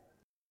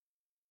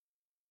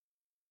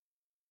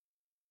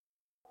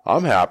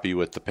 I'm happy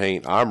with the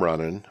paint I'm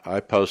running.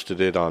 I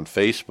posted it on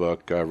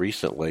Facebook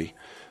recently.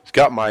 It's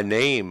got my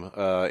name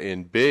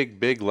in big,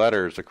 big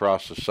letters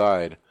across the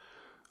side.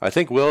 I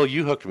think, Will,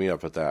 you hooked me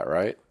up with that,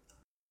 right?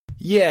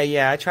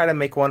 Yeah. I try to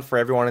make one for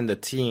everyone in the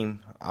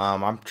team.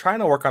 I'm trying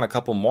to work on a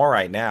couple more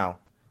right now.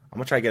 I'm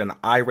gonna try to get an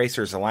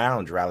iRacers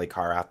Lounge rally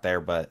car out there,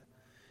 but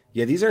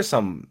yeah, these are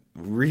some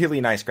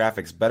really nice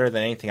graphics, better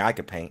than anything I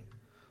could paint.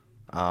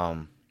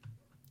 But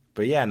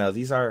yeah, no,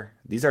 these are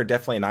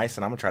definitely nice,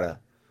 and I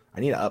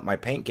need to up my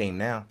paint game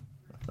now.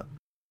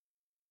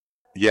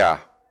 Yeah,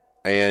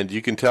 and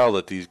you can tell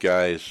that these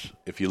guys,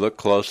 if you look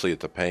closely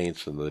at the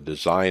paints and the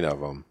design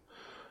of them,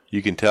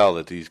 you can tell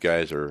that these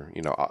guys are,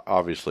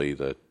 obviously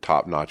the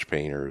top-notch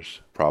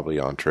painters, probably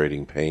on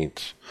Trading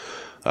Paints.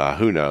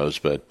 Who knows,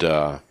 but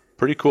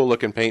pretty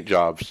cool-looking paint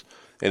jobs.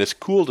 And it's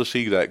cool to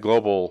see that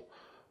Global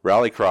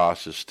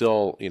Rallycross is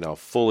still,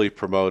 fully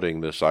promoting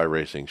this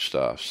iRacing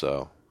stuff.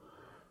 So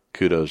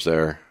kudos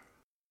there.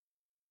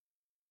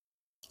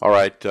 All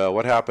right,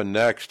 what happened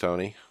next,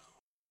 Tony?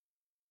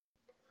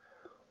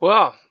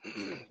 Well,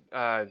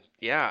 another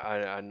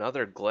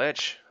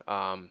glitch.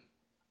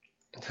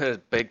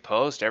 Big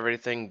post,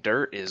 everything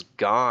dirt is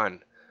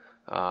gone.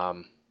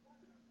 And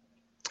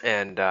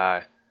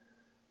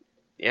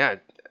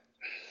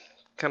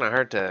kind of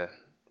hard to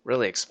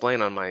really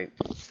explain on my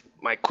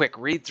quick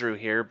read through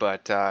here,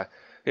 but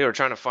we're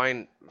trying to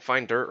find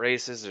dirt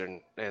races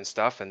and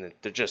stuff, and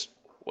there just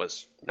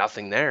was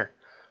nothing there.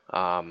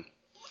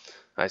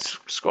 I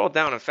scrolled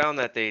down and found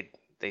that they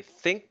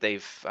think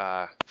they've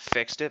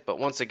fixed it, but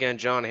once again,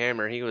 John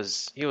Hammer, he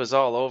was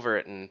all over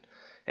it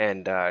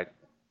and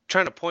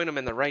trying to point them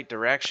in the right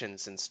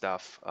directions and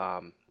stuff.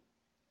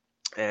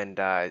 And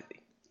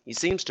he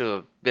seems to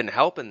have been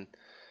helping.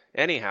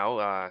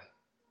 Anyhow,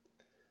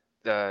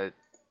 they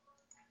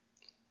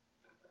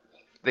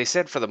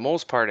said for the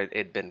most part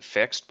it'd been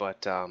fixed,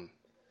 but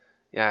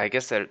yeah, I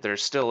guess there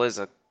still is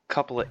a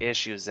couple of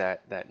issues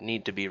that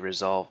need to be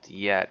resolved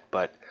yet.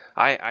 But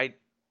I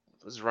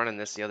was running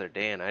this the other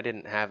day and I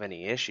didn't have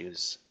any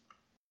issues.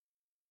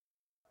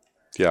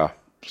 Yeah.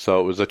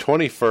 So it was the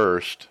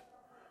 21st,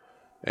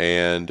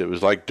 and it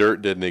was like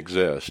dirt didn't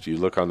exist. You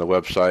look on the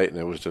website and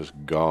it was just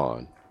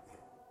gone.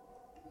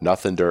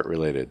 Nothing dirt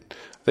related.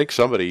 I think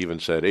somebody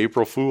even said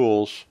April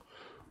Fools.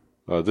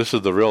 This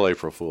is the real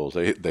April Fools.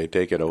 They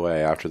take it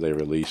away after they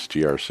release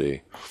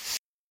GRC.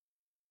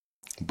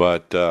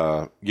 But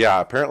yeah,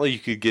 apparently you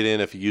could get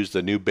in if you use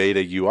the new beta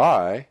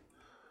UI.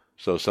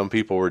 So some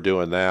people were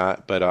doing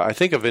that. But I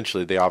think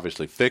eventually they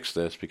obviously fixed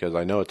this because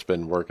I know it's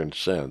been working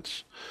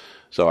since.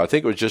 So I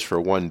think it was just for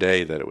one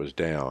day that it was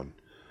down.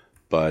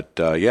 But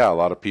yeah, a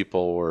lot of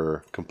people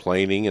were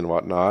complaining and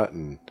whatnot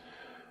and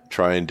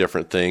trying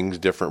different things,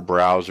 different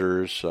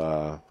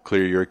browsers,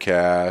 clear your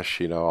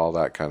cache, all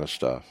that kind of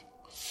stuff.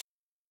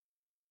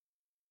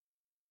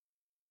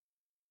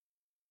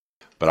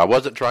 But I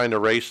wasn't trying to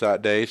race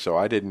that day, so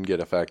I didn't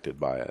get affected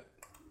by it.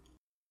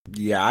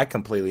 Yeah, I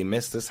completely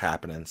missed this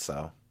happening,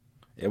 so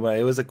it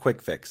was a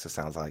quick fix, it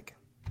sounds like.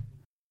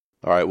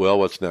 All right, Will,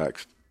 what's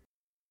next?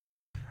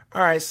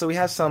 All right, so we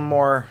have some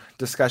more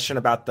discussion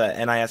about the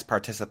NIS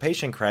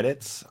participation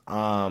credits.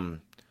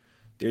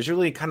 There's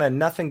really kind of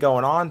nothing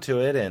going on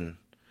to it, and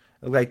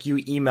it looked like you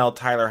emailed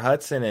Tyler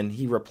Hudson, and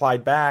he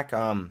replied back,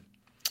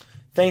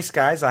 thanks,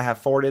 guys. I have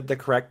forwarded the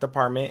correct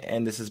department,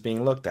 and this is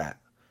being looked at.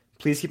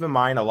 Please keep in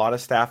mind a lot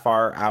of staff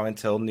are out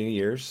until New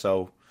Year's,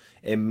 so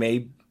it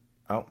may...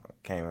 Oh,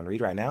 can't even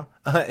read right now.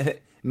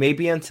 It may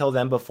be until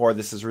then before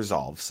this is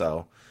resolved,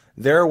 so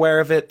they're aware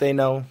of it. They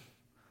know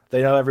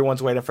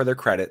everyone's waiting for their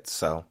credits,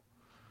 so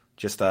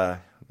just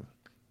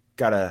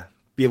gotta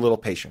be a little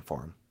patient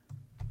for them.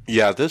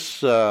 Yeah,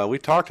 this we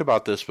talked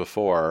about this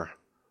before,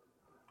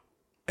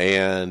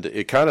 and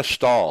it kind of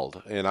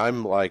stalled. And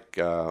I'm like,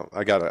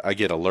 I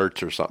get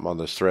alerts or something on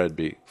this thread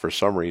for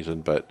some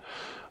reason, but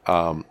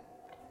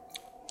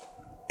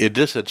it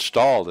just had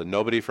stalled, and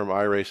nobody from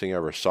iRacing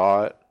ever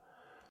saw it.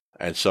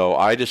 And so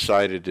I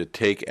decided to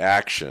take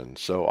action.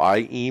 So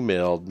I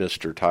emailed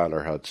Mr.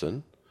 Tyler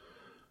Hudson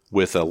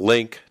with a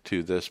link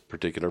to this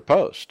particular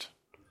post,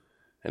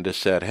 and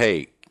just said,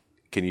 "Hey,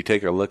 can you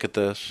take a look at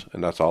this?"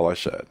 And that's all I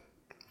said.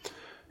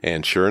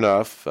 And sure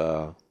enough,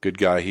 good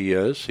guy he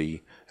is,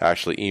 he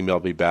actually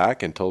emailed me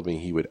back and told me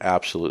he would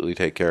absolutely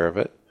take care of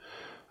it.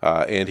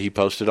 And he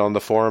posted on the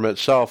forum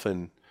itself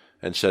and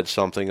said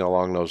something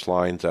along those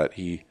lines that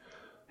he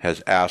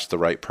has asked the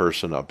right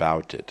person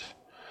about it.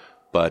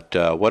 But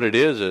what it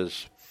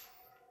is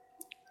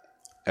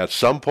at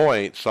some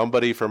point,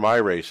 somebody from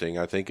iRacing,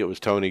 I think it was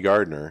Tony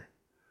Gardner,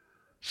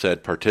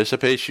 said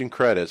participation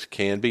credits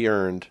can be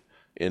earned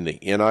in the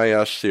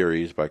NIS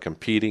series by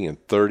competing in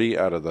 30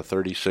 out of the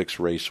 36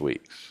 race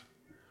weeks.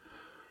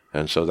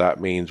 And so that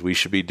means we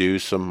should be due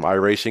some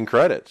iRacing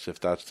credits if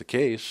that's the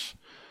case.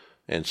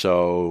 And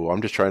so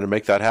I'm just trying to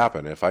make that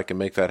happen. If I can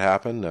make that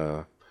happen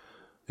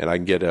and I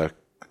can get a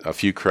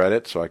few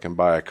credits so I can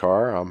buy a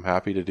car, I'm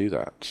happy to do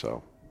that.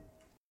 So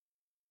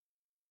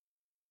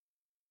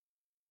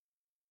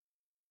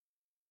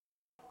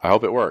I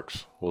hope it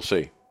works. We'll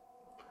see.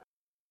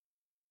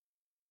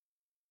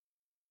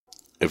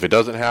 If it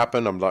doesn't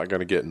happen, I'm not going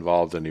to get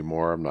involved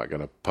anymore. I'm not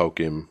going to poke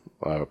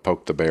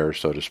the bear,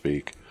 so to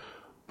speak.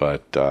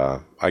 But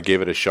I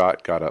gave it a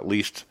shot, got at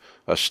least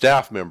a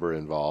staff member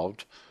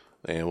involved,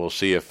 and we'll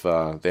see if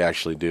they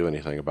actually do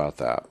anything about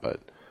that. But,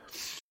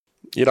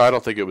 I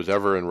don't think it was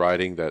ever in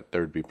writing that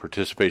there would be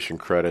participation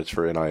credits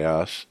for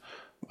NIS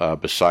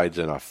besides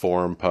in a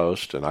forum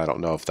post, and I don't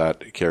know if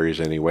that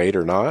carries any weight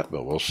or not,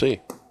 but we'll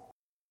see.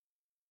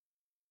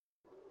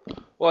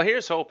 Well,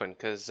 here's hoping,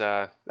 because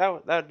that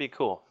would be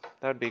cool.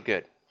 That would be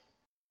good.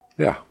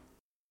 Yeah.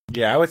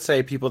 Yeah, I would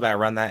say people that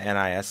run that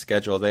NIS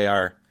schedule, they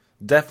are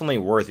definitely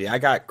worthy. I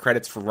got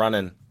credits for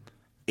running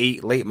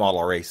 8 late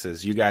model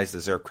races. You guys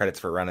deserve credits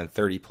for running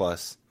 30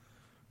 plus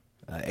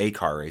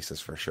A-car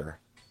races for sure.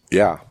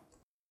 Yeah.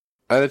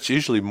 And it's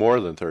usually more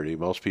than 30.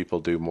 Most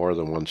people do more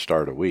than one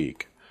start a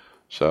week.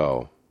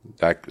 So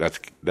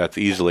that's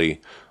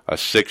easily a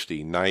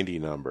 60, 90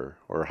 number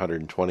or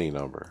 120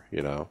 number,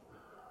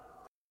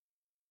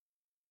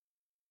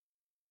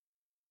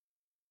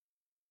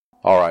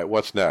 All right,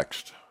 what's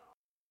next?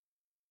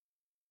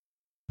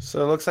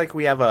 So it looks like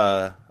we have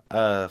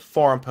a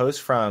forum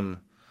post from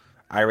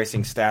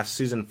iRacing staff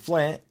Susan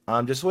Flint.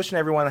 Just wishing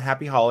everyone a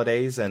happy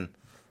holidays and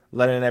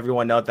letting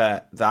everyone know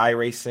that the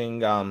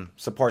iRacing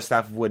support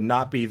staff would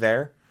not be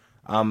there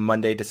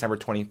Monday, December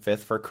 25th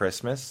for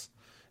Christmas,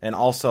 and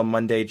also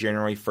Monday,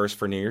 January 1st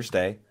for New Year's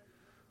Day.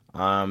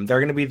 They're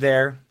going to be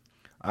there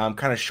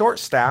kind of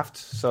short-staffed,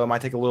 so it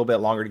might take a little bit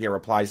longer to get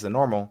replies than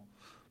normal.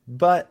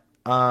 But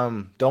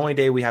the only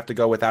day we have to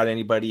go without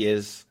anybody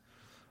is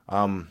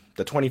the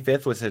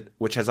 25th,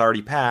 which has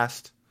already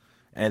passed,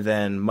 and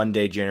then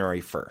Monday,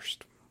 January 1st.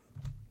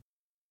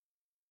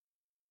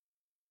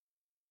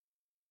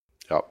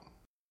 Yep.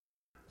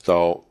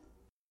 So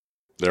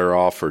they're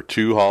off for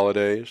 2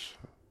 holidays.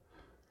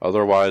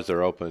 Otherwise,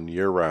 they're open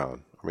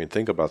year-round. I mean,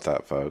 think about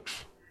that,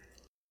 folks.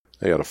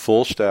 They got a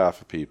full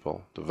staff of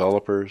people,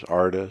 developers,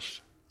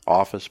 artists,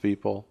 office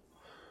people,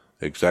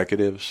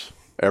 executives,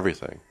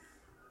 everything.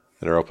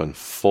 And they're open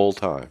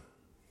full-time.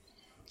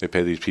 They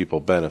pay these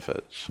people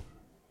benefits.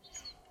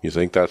 You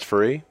think that's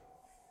free?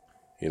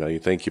 You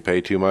think you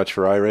pay too much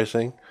for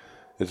iRacing?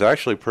 It's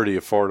actually pretty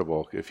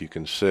affordable if you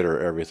consider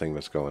everything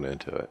that's going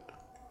into it.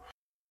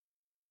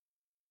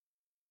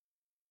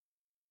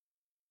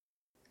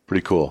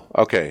 Pretty cool.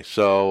 Okay,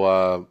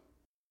 so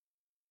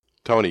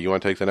Tony, you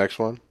want to take the next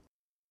one?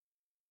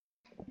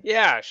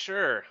 Yeah,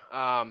 sure.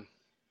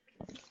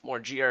 More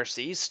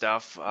GRC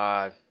stuff.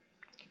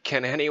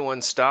 Can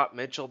anyone stop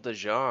Mitchell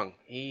DeJong?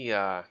 He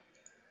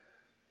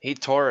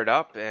tore it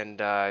up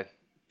and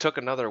took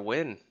another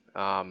win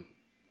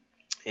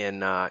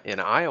in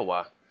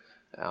Iowa.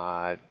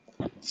 That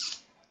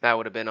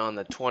would have been on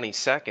the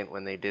 22nd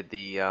when they did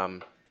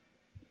the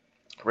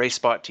Race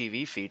Spot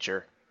TV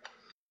feature.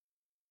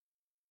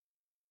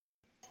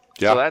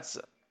 Yeah.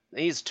 So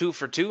he's 2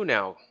 for 2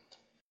 now.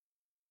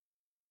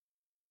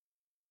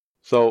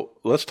 So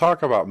let's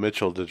talk about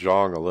Mitchell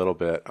DeJong a little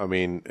bit. I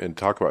mean, and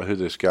talk about who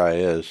this guy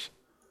is.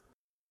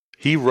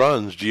 He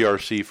runs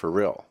GRC for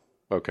real.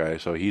 Okay,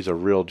 so he's a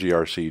real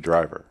GRC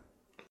driver.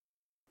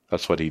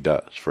 That's what he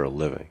does for a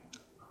living.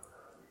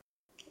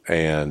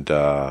 And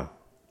now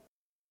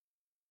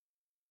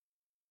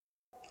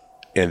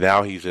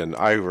he's in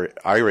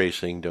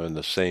iRacing doing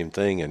the same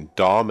thing and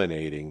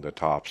dominating the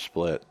top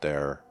split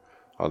there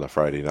on the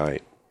Friday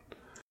night.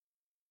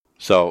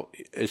 So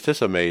it's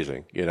just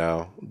amazing,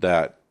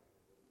 that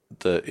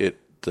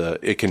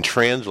it can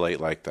translate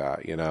like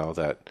that,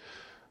 that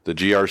the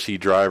GRC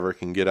driver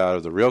can get out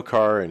of the real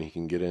car and he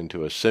can get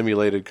into a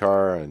simulated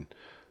car and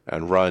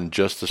run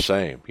just the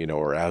same,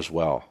 or as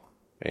well.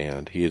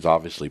 And he is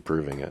obviously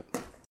proving it.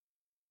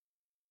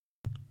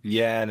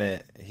 Yeah,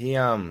 and he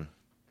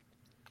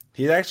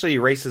actually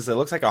races, it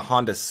looks like a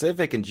Honda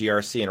Civic in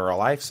GRC in real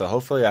life, so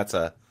hopefully that's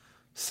a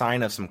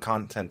sign of some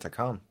content to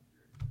come.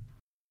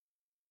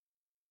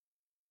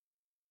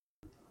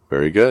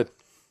 Very good.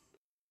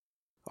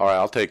 All right,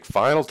 I'll take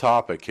final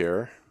topic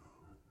here.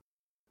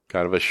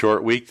 Kind of a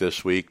short week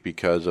this week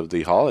because of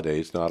the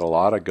holidays. Not a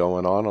lot of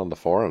going on the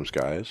forums,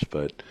 guys,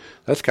 but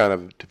that's kind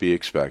of to be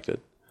expected.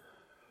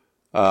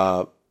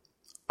 An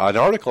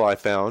article I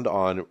found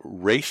on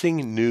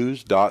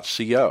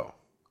racingnews.co.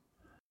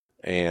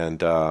 And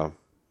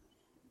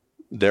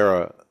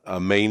they're a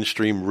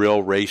mainstream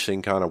real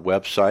racing kind of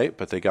website,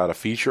 but they got a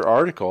feature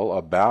article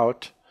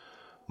about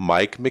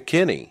Mike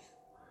McKinney.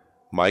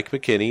 Mike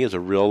McKinney is a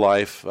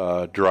real-life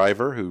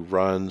driver who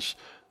runs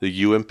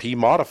the UMP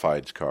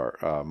modified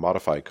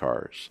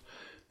cars,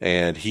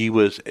 and he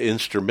was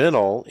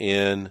instrumental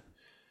in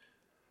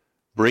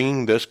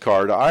bringing this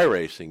car to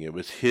iRacing. It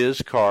was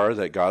his car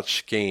that got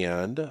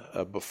scanned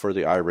for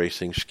the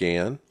iRacing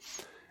scan,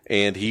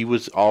 and he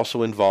was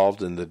also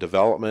involved in the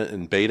development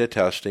and beta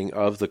testing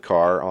of the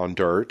car on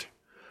dirt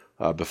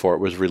before it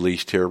was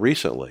released here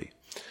recently.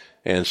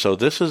 And so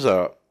this is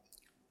a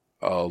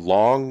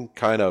long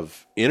kind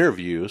of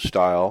interview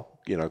style,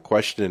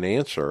 question and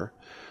answer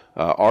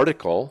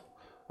article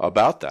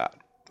about that.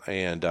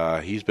 And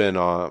he's been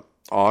on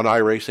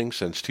iRacing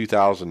since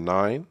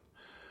 2009,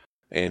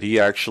 and he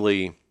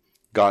actually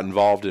got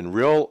involved in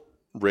real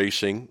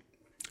racing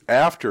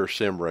after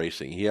sim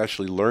racing. He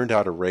actually learned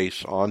how to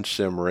race on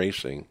sim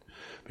racing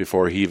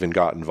before he even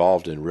got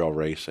involved in real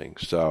racing.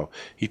 So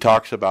he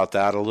talks about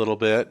that a little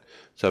bit.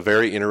 It's a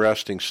very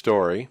interesting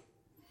story.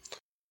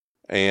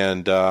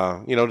 And,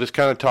 just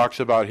kind of talks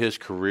about his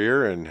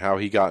career and how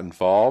he got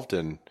involved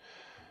and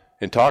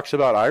talks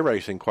about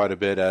iRacing quite a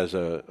bit as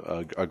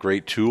a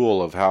great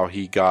tool of how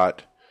he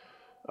got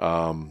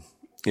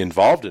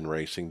involved in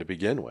racing to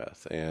begin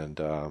with.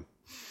 And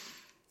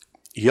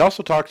he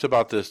also talks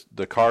about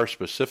the car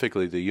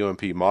specifically, the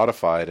UMP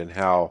modified, and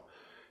how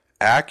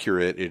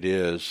accurate it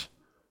is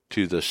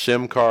to the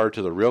sim car,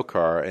 to the real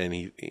car. And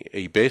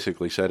he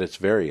basically said it's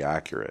very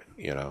accurate,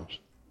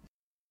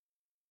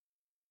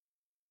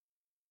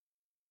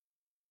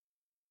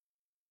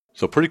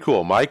 So pretty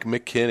cool. Mike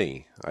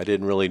McKinney. I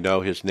didn't really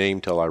know his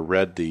name till I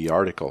read the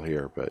article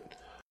here, but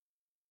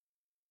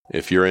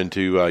if you're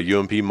into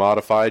UMP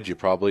modified, you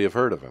probably have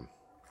heard of him.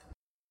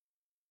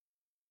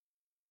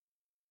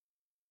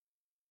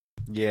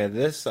 Yeah,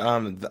 this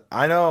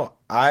I know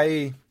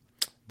they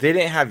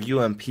didn't have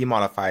UMP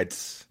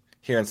modifieds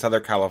here in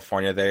Southern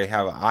California. They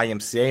have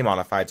IMCA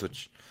modifieds,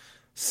 which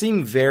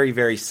seem very,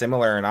 very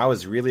similar, and I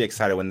was really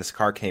excited when this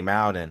car came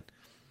out, and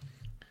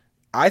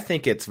I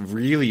think it's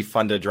really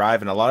fun to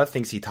drive, and a lot of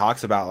things he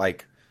talks about,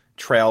 like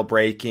trail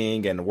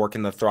braking and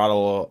working the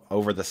throttle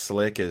over the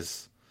slick,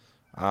 is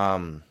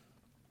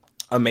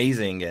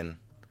amazing, and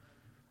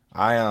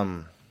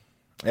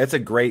it's a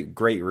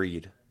great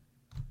read.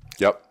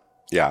 Yep.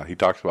 Yeah, he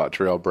talks about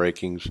trail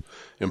braking's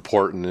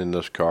important in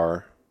this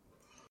car,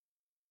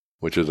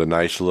 which is a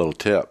nice little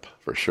tip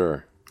for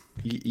sure.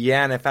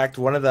 Yeah, and in fact,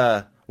 one of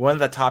the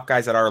top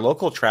guys at our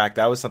local track,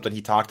 that was something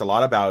he talked a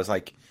lot about. Is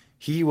like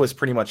he was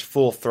pretty much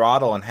full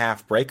throttle and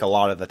half brake a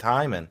lot of the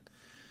time, and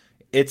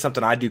it's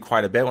something I do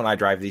quite a bit when I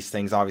drive these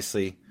things.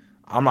 Obviously,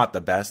 I'm not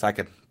the best. I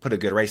could put a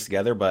good race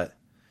together, but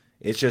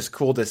it's just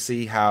cool to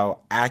see how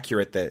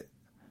accurate that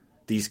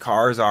these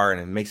cars are, and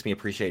it makes me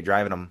appreciate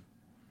driving them.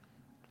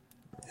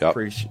 Yep.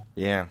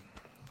 Yeah.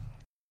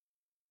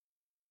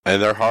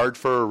 And they're hard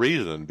for a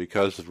reason,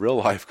 because the real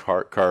life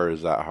car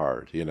is that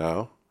hard, you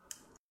know?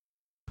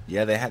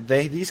 Yeah,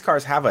 these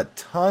cars have a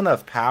ton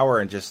of power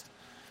and just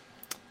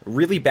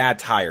really bad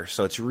tires,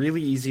 so it's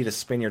really easy to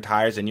spin your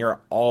tires, and you're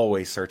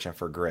always searching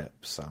for grip.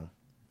 So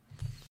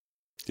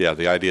yeah,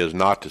 the idea is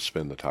not to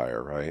spin the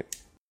tire, right?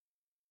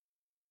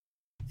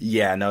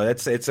 Yeah, no,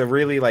 it's a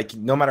really, like,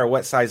 no matter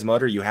what size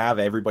motor you have,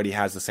 everybody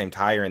has the same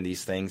tire in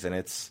these things, and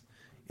it's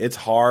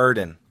hard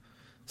and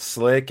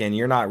slick, and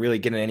you're not really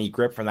getting any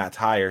grip from that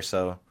tire,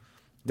 so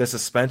the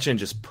suspension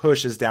just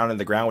pushes down in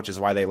the ground, which is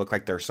why they look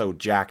like they're so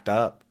jacked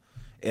up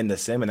in the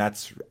sim, and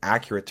that's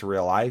accurate to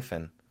real life,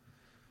 and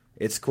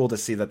it's cool to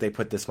see that they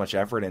put this much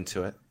effort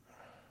into it.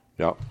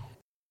 Yep.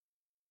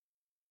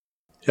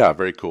 Yeah,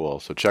 very cool.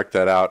 So check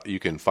that out. You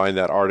can find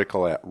that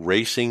article at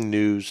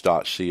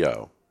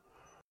racingnews.co.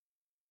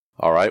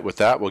 All right, with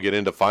that, we'll get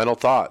into final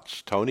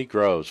thoughts. Tony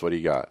Groves, what do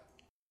you got?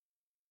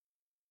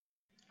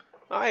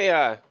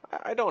 I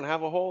don't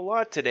have a whole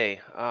lot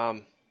today.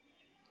 I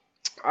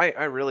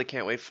really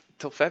can't wait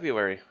till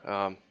February.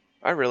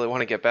 I really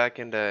want to get back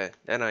into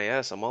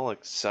NIS. I'm all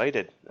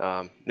excited.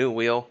 New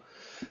wheel,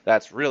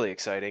 that's really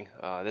exciting.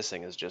 This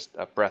thing is just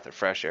a breath of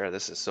fresh air.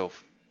 This is so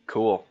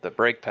cool. The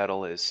brake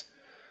pedal is,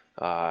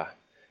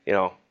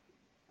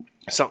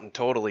 something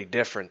totally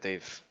different.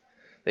 They've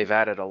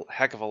added a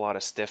heck of a lot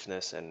of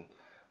stiffness, and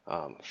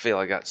I feel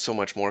I got so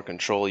much more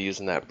control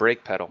using that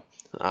brake pedal.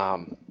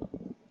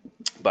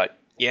 But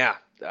yeah,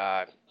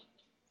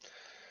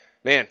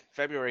 man,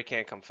 February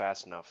can't come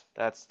fast enough.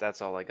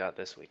 That's all I got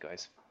this week,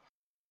 guys.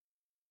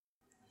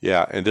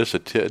 Yeah, and just a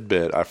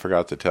tidbit I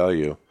forgot to tell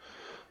you.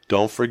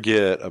 Don't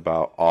forget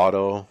about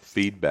auto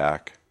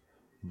feedback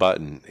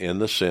button in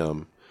the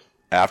sim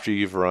after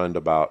you've run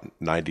about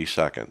 90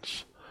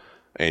 seconds.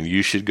 And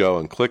you should go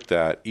and click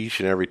that each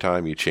and every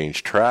time you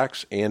change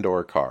tracks and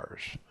or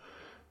cars.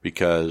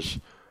 Because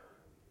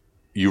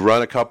you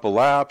run a couple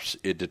laps,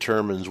 it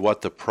determines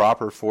what the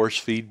proper force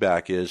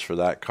feedback is for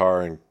that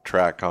car and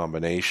track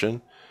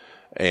combination.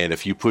 And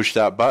if you push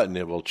that button,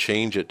 it will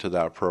change it to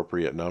that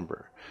appropriate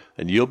number.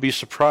 And you'll be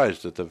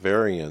surprised at the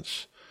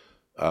variance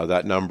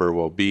that number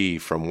will be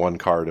from one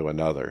car to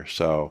another.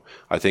 So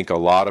I think a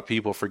lot of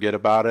people forget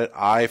about it.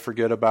 I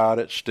forget about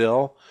it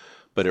still.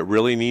 But it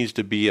really needs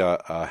to be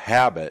a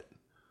habit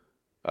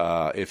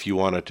if you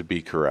want it to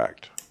be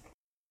correct.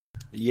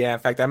 Yeah, in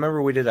fact, I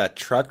remember we did a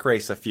truck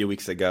race a few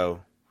weeks ago,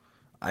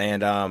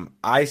 and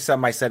I set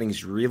my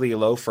settings really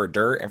low for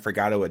dirt and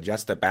forgot to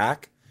adjust it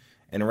back,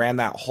 and ran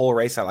that whole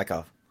race at like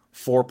a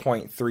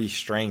 4.3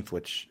 strength,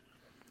 which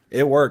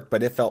it worked,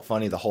 but it felt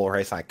funny the whole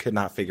race. I could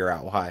not figure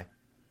out why.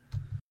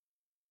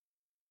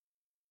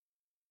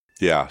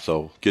 Yeah,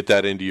 so get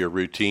that into your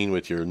routine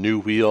with your new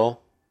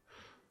wheel,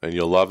 and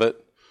you'll love it.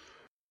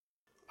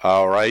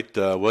 All right,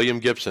 William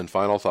Gibson,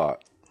 final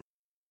thought.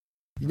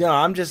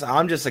 I'm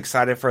just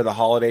excited for the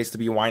holidays to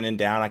be winding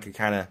down. I could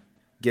kind of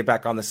get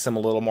back on the sim a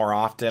little more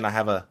often. I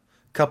have a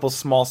couple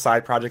small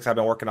side projects I've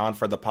been working on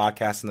for the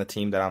podcast and the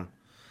team that I'm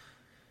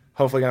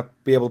hopefully going to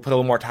be able to put a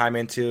little more time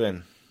into.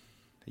 And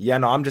yeah,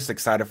 no, I'm just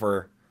excited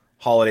for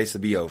holidays to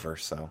be over.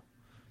 So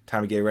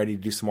time to get ready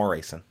to do some more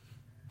racing.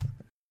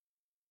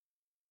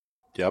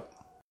 Yep.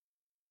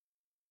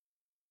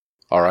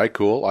 All right,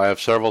 cool. I have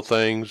several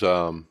things.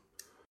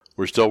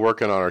 We're still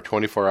working on our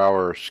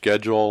 24-hour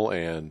schedule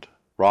and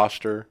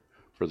roster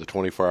for the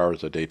 24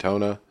 Hours of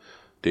Daytona.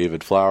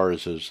 David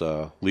Flowers is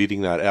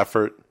leading that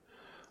effort.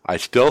 I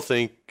still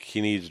think he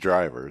needs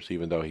drivers,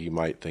 even though he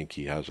might think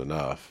he has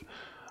enough.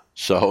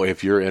 So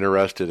if you're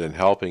interested in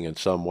helping in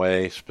some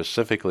way,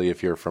 specifically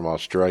if you're from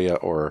Australia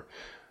or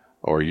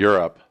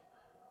Europe,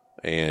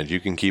 and you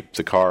can keep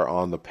the car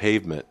on the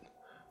pavement,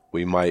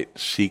 we might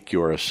seek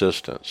your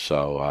assistance.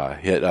 So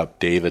hit up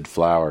David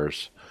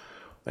Flowers,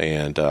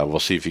 and we'll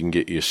see if you can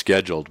get you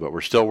scheduled. But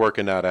we're still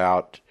working that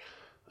out.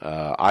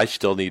 I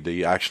still need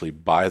to actually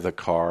buy the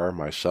car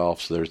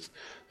myself, so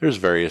there's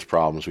various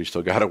problems we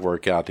still got to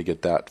work out to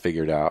get that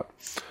figured out.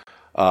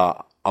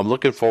 I'm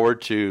looking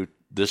forward to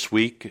this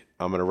week.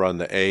 I'm going to run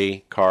the A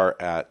car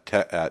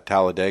at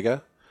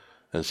Talladega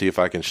and see if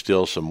I can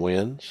steal some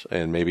wins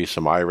and maybe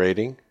some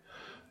iRating,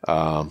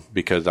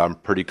 because I'm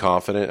pretty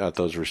confident at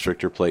those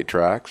restrictor plate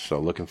tracks. So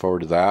looking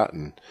forward to that.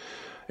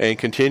 And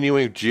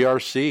continuing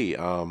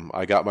GRC,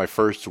 I got my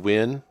first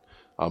win.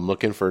 I'm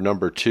looking for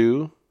number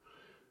 2.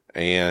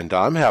 And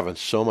I'm having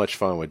so much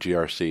fun with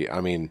GRC. I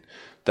mean,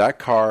 that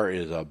car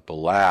is a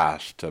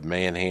blast to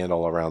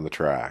manhandle around the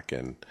track.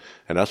 And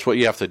that's what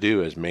you have to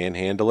do is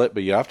manhandle it,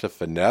 but you have to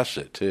finesse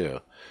it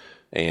too.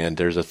 And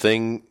there's a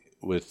thing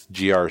with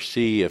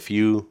GRC, if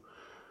you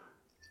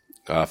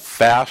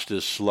fast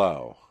is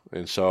slow.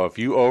 And so if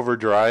you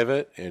overdrive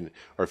it,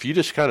 or if you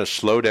just kind of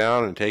slow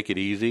down and take it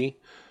easy,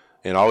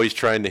 and always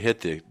trying to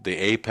hit the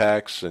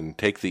apex and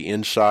take the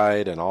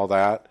inside and all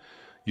that,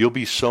 you'll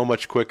be so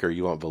much quicker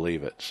you won't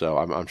believe it. So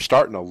I'm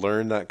starting to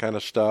learn that kind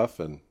of stuff,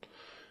 and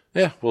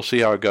yeah, we'll see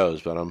how it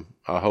goes. But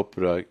I hope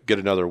to get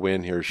another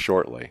win here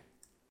shortly.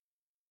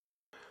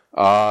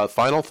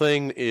 Final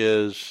thing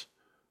is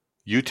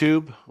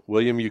YouTube.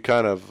 William, you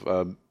kind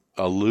of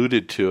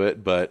alluded to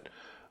it, but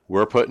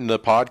we're putting the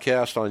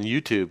podcast on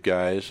YouTube,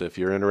 guys. If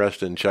you're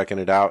interested in checking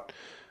it out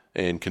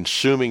and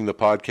consuming the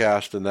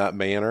podcast in that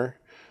manner,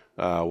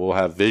 we'll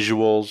have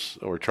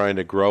visuals. We're trying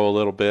to grow a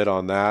little bit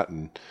on that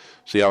and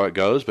see how it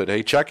goes. But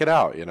hey, check it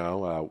out.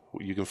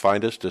 You can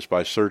find us just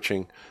by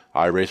searching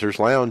iRacers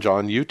Lounge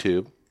on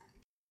YouTube.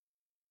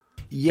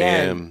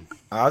 Yeah,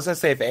 I was gonna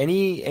say, if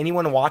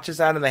anyone watches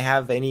that and they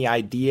have any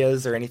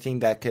ideas or anything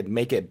that could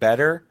make it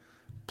better,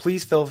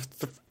 please feel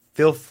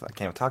I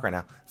can't even talk right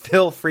now.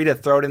 Feel free to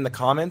throw it in the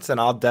comments, and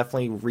I'll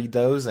definitely read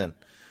those. And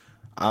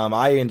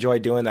I enjoy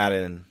doing that,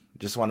 and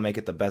just want to make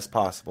it the best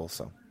possible.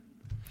 So,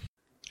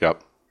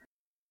 yep.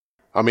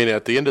 I mean,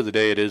 at the end of the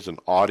day, it is an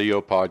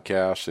audio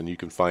podcast, and you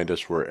can find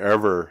us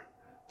wherever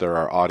there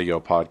are audio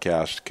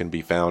podcasts can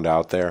be found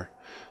out there,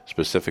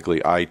 specifically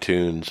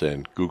iTunes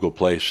and Google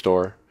Play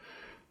Store.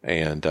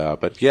 And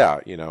but yeah,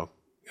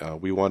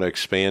 we want to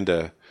expand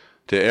to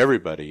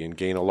everybody and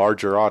gain a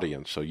larger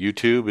audience. So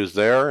YouTube is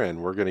there,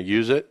 and we're going to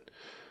use it.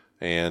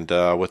 And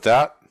with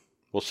that,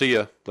 we'll see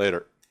you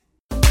later.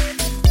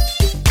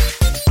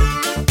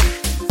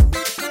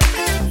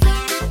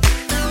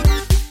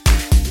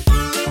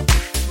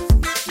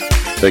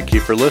 Thank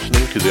you for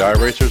listening to the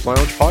iRacers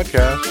Lounge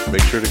podcast.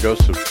 Make sure to go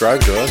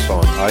subscribe to us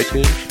on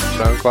iTunes,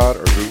 SoundCloud,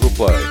 or Google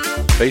Play,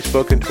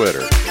 Facebook, and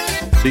Twitter.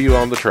 See you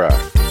on the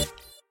track.